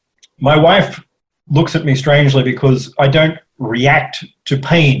my wife looks at me strangely because I don't react to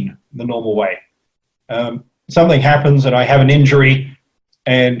pain the normal way. Something happens and I have an injury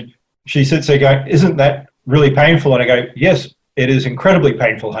and she sits there going, isn't that really painful? And I go, yes, it is incredibly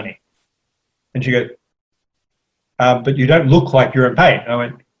painful, honey. And she goes, but you don't look like you're in pain. I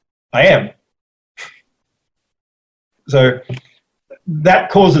went, I am. So that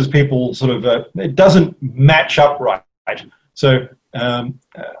causes people sort of, it doesn't match up right. So, I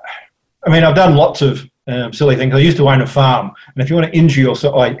mean, I've done lots of silly things. I used to own a farm. And if you want to injure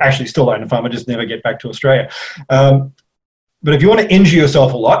yourself, I actually still own a farm. I just never get back to Australia. But if you want to injure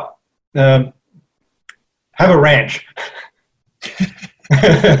yourself a lot, have a ranch.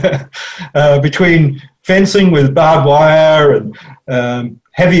 Between fencing with barbed wire and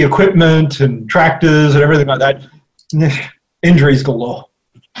heavy equipment and tractors and everything like that, injuries galore.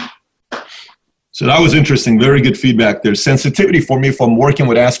 So that was interesting. Very good feedback there. Sensitivity for me from working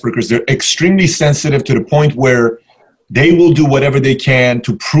with Asperger's, they're extremely sensitive to the point where they will do whatever they can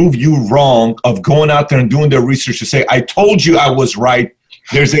to prove you wrong, of going out there and doing their research to say, I told you I was right.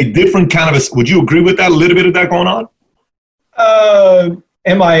 There's a different kind of would you agree with that? A little bit of that going on?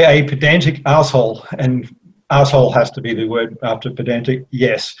 Am I a pedantic asshole? And asshole has to be the word after pedantic.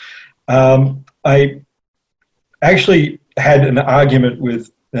 Yes. I actually had an argument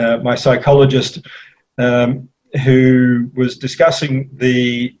with my psychologist who was discussing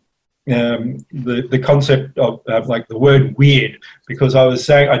the concept of like the word weird, because I was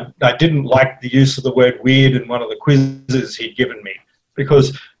saying I didn't like the use of the word weird in one of the quizzes he'd given me,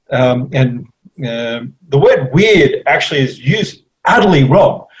 because the word weird actually is used utterly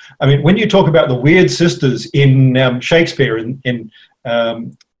wrong. I mean, when you talk about the weird sisters in Shakespeare, in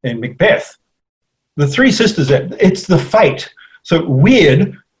Macbeth, the three sisters, it's the fate. So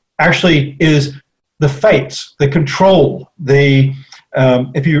weird actually is the fates, the control, the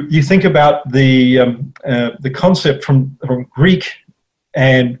if you think about the concept from Greek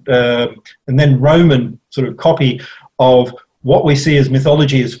and then Roman sort of copy of what we see as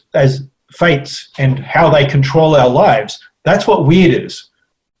mythology as fates and how they control our lives, that's what weird is.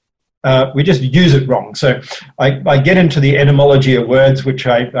 We just use it wrong. So I get into the etymology of words, which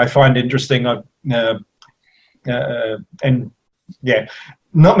I find interesting. And yeah,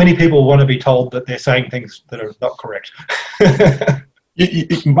 not many people want to be told that they're saying things that are not correct.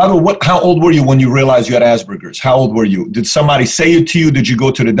 By the way, how old were you when you realized you had Asperger's? How old were you? Did somebody say it to you? Did you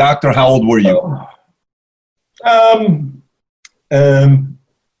go to the doctor? How old were you?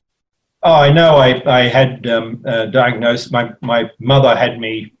 I know I had diagnosed. My mother had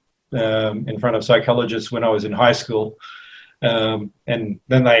me in front of psychologists when I was in high school. And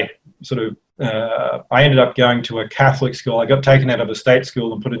then they sort of, I ended up going to a Catholic school. I got taken out of a state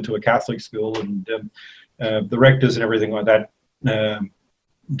school and put into a Catholic school, and the rectors and everything like that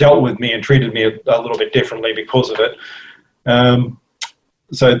dealt with me and treated me a little bit differently because of it.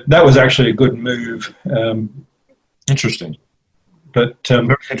 So that was actually a good move. Interesting. But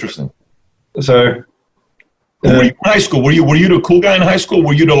very interesting. So were you in high school? Were you the cool guy in high school?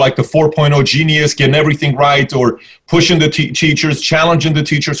 Were you the 4.0 genius, getting everything right, or pushing the teachers, challenging the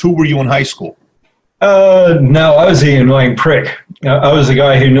teachers? Who were you in high school? No, I was the annoying prick. I was the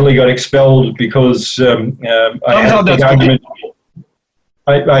guy who nearly got expelled because I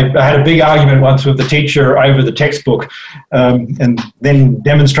had a big argument once with the teacher over the textbook, and then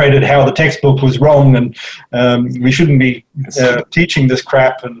demonstrated how the textbook was wrong, and we shouldn't be teaching this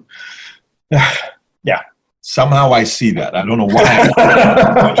crap. And yeah. Somehow I see that. I don't know why.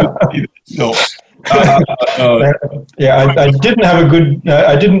 So, yeah, I didn't have a good.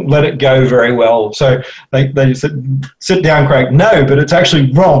 I didn't let it go very well. So they said, "Sit down, Craig." No, but it's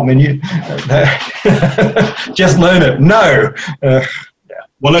actually wrong, and you just learn it. No.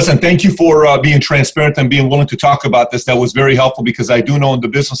 Well, listen, thank you for being transparent and being willing to talk about this. That was very helpful, because I do know in the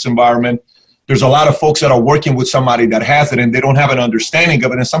business environment, there's a lot of folks that are working with somebody that has it and they don't have an understanding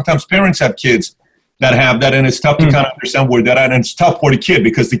of it. And sometimes parents have kids that have that, and it's tough to kind of understand where they're at. And it's tough for the kid,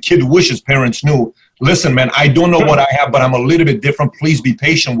 because the kid wishes parents knew, listen, man, I don't know what I have, but I'm a little bit different. Please be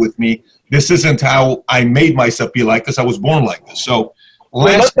patient with me. This isn't how I made myself be like this. I was born like this. So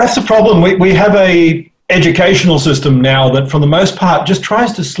that's the problem. We have a educational system now that for the most part just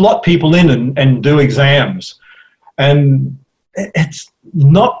tries to slot people in and do exams. And it's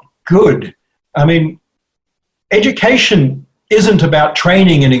not good. I mean, education isn't about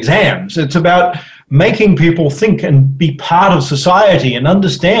training and exams. It's about making people think and be part of society and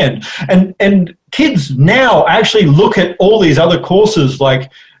understand. And kids now actually look at all these other courses like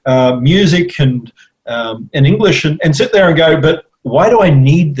music and English and sit there and go, but why do I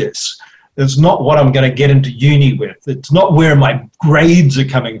need this? It's not what I'm going to get into uni with. It's not where my grades are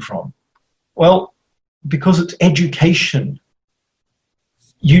coming from. Well, because it's education.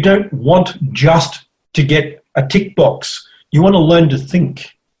 You don't want just to get a tick box. You want to learn to think.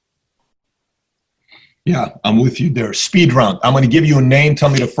 Yeah, I'm with you there. Speed round. I'm going to give you a name. Tell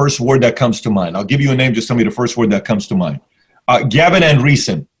me the first word that comes to mind. I'll give you a name. Just tell me the first word that comes to mind. Gavin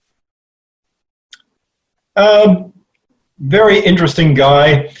Andresen. Very interesting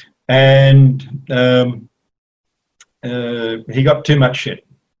guy, and he got too much shit.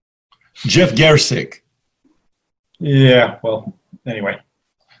 Jeff Gersick. Yeah, well, anyway.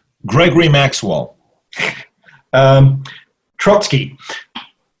 Gregory Maxwell. Trotsky.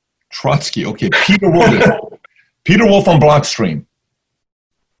 Trotsky, okay. Peter Wolf. Peter Wolf on Blockstream.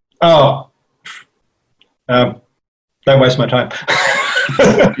 Oh. Don't waste my time.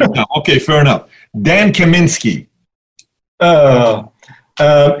 Okay, fair enough. Dan Kaminsky.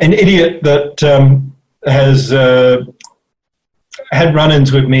 An idiot that has had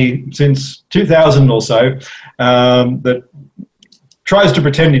run-ins with me since 2000 or so, that tries to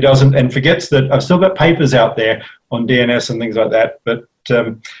pretend he doesn't and forgets that I've still got papers out there on DNS and things like that. But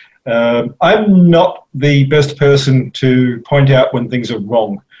I'm not the best person to point out when things are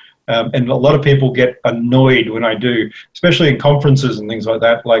wrong. And a lot of people get annoyed when I do, especially in conferences and things like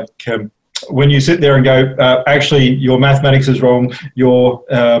that. Like when you sit there and go, actually, your mathematics is wrong, your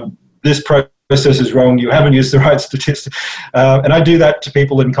this process is wrong, you haven't used the right statistics. And I do that to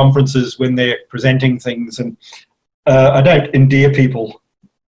people in conferences when they're presenting things. And I don't endear people.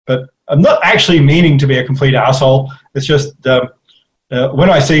 But I'm not actually meaning to be a complete asshole. It's just when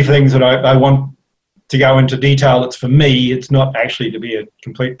I see things that I want to go into detail, it's for me. It's not actually to be a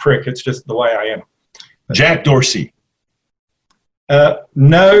complete prick. It's just the way I am. Jack Dorsey.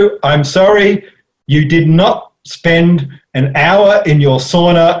 No, I'm sorry. You did not spend an hour in your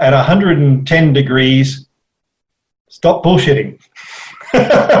sauna at 110 degrees. Stop bullshitting.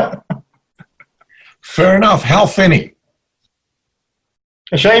 Fair enough. Hal Finney.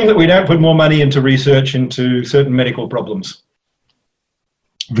 A shame that we don't put more money into research into certain medical problems.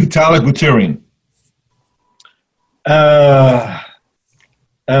 Vitalik Buterin.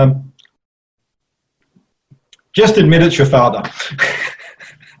 Just admit it's your father.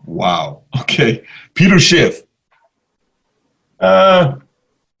 Wow. Okay. Peter Schiff. Don't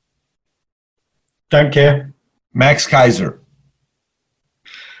care. Max Kaiser.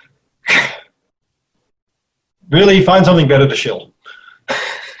 Really, find something better to shill.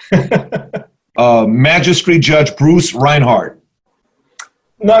 Magistrate Judge Bruce Reinhardt.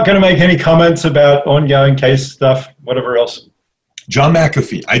 Not going to make any comments about ongoing case stuff, whatever else. John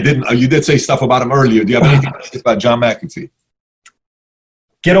McAfee. I didn't. You did say stuff about him earlier. Do you have anything to say about John McAfee?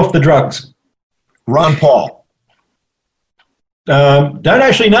 Get off the drugs. Ron Paul. Don't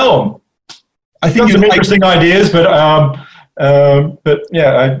actually know him. I think some interesting ideas, but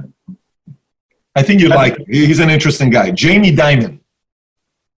yeah. I think you like him. He's an interesting guy. Jamie Dimon.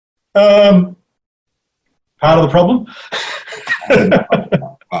 Part of the problem.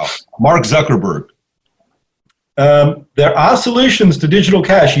 Wow. Mark Zuckerberg. There are solutions to digital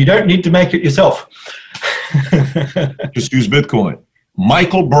cash. You don't need to make it yourself. Just use Bitcoin.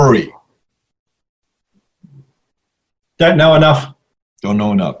 Michael Burry. Don't know enough. Don't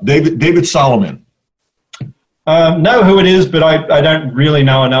know enough. David Solomon. Know who it is, but I don't really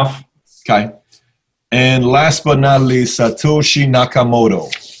know enough. Okay. And last but not least, Satoshi Nakamoto.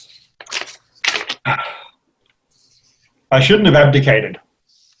 I shouldn't have abdicated.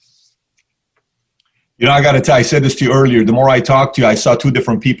 You know, I got to tell you, I said this to you earlier. The more I talked to you, I saw two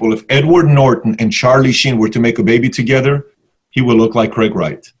different people. If Edward Norton and Charlie Sheen were to make a baby together, he would look like Craig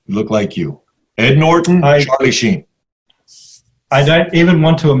Wright. He'd look like you. Ed Norton, Charlie Sheen. I don't even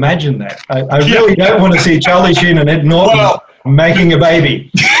want to imagine that. I really don't want to see Charlie Sheen and Ed Norton making a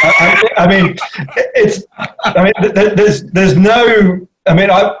baby. I mean, there's no. I mean,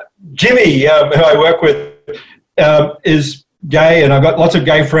 Jimmy, who I work with, is gay, and I've got lots of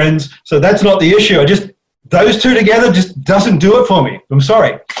gay friends, so that's not the issue. Those two together just doesn't do it for me. I'm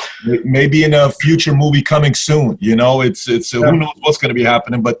sorry. Maybe in a future movie coming soon. You know, it's who knows what's going to be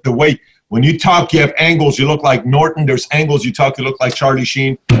happening. But the way when you talk, you have angles. You look like Norton. There's angles. You talk, you look like Charlie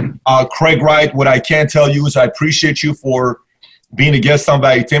Sheen. Craig Wright. What I can tell you is I appreciate you for being a guest on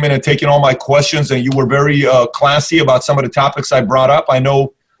Vitamin and taking all my questions. And you were very classy about some of the topics I brought up. I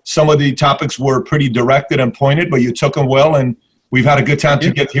know some of the topics were pretty directed and pointed, but you took them well, and We've had a good time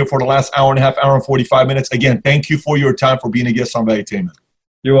to get here for the last hour and a half, hour and 45 minutes. Again, thank you for your time, for being a guest on Valuetainment.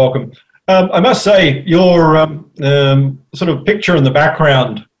 You're welcome. I must say, your sort of picture in the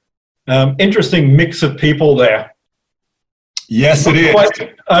background, interesting mix of people there. Yes, it is.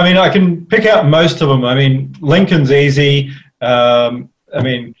 I mean, I can pick out most of them. I mean, Lincoln's easy.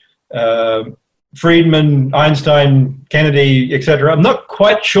 Friedman, Einstein, Kennedy, etc. I'm not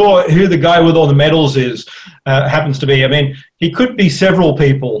quite sure who the guy with all the medals happens to be. I mean, he could be several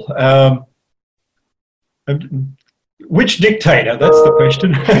people. Which dictator? That's the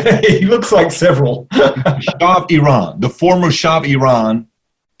question. He looks like several. Shah of Iran, the former Shah of Iran.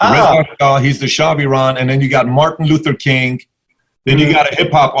 Reza Shah, he's the Shah of Iran. And then you got Martin Luther King. Then you got a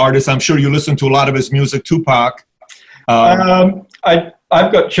hip-hop artist. I'm sure you listen to a lot of his music, Tupac.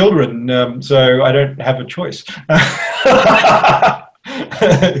 I've got children, so I don't have a choice. And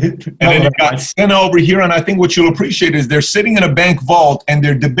then you got Senna over here, and I think what you'll appreciate is they're sitting in a bank vault and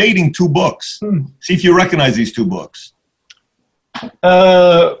they're debating two books. See if you recognize these two books.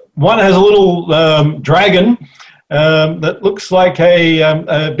 One has a little dragon that looks like a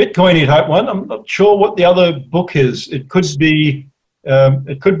Bitcoin-y type one. I'm not sure what the other book is. It could be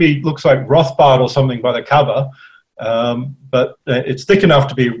looks like Rothbard or something by the cover. But it's thick enough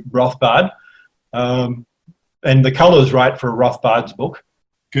to be Rothbard, and the color's right for Rothbard's book.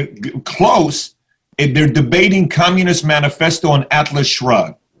 Close. They're debating Communist Manifesto and Atlas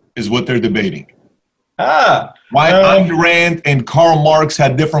Shrugged is what they're debating. Why Ayn Rand and Karl Marx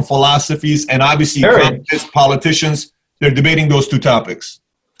had different philosophies, and obviously communist politicians, they're debating those two topics.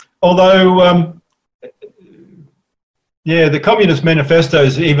 Although, the Communist Manifesto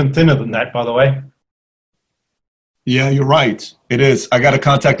is even thinner than that, by the way. Yeah, you're right. It is. I got to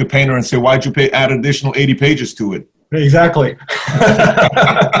contact the painter and say, why'd you add additional 80 pages to it? Exactly.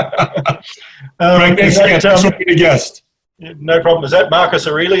 Frank, thanks for being a guest. No problem. Is that Marcus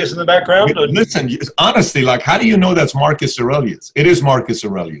Aurelius in the background? Listen, honestly, like, how do you know that's Marcus Aurelius? It is Marcus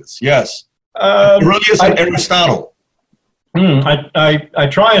Aurelius, yes. Aurelius and Aristotle. I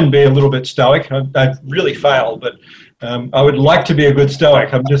try and be a little bit stoic. I really fail, but I would like to be a good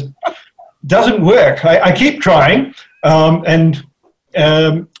stoic. Doesn't work. I keep trying, and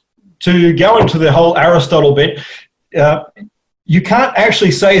to go into the whole Aristotle bit, you can't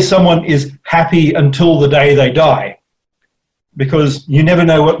actually say someone is happy until the day they die, because you never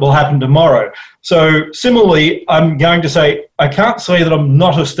know what will happen tomorrow. So similarly, I'm going to say, I can't say that I'm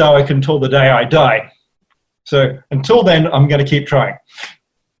not a stoic until the day I die. So until then, I'm going to keep trying.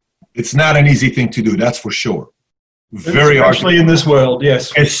 It's not an easy thing to do, that's for sure. Very hard. Especially in this world,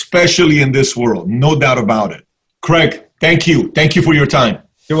 yes. Especially in this world, no doubt about it. Craig, thank you. Thank you for your time.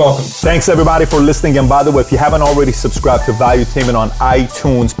 You're welcome. Thanks everybody for listening. And by the way, if you haven't already subscribed to Valuetainment on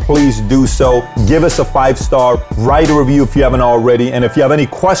iTunes, please do so. Give us a 5-star, write a review if you haven't already. And if you have any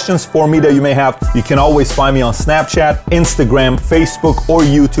questions for me that you may have, you can always find me on Snapchat, Instagram, Facebook, or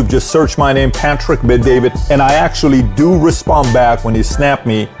YouTube. Just search my name, Patrick Bet-David. And I actually do respond back when you snap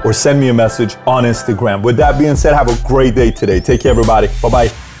me or send me a message on Instagram. With that being said, have a great day today. Take care, everybody.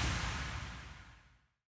 Bye-bye.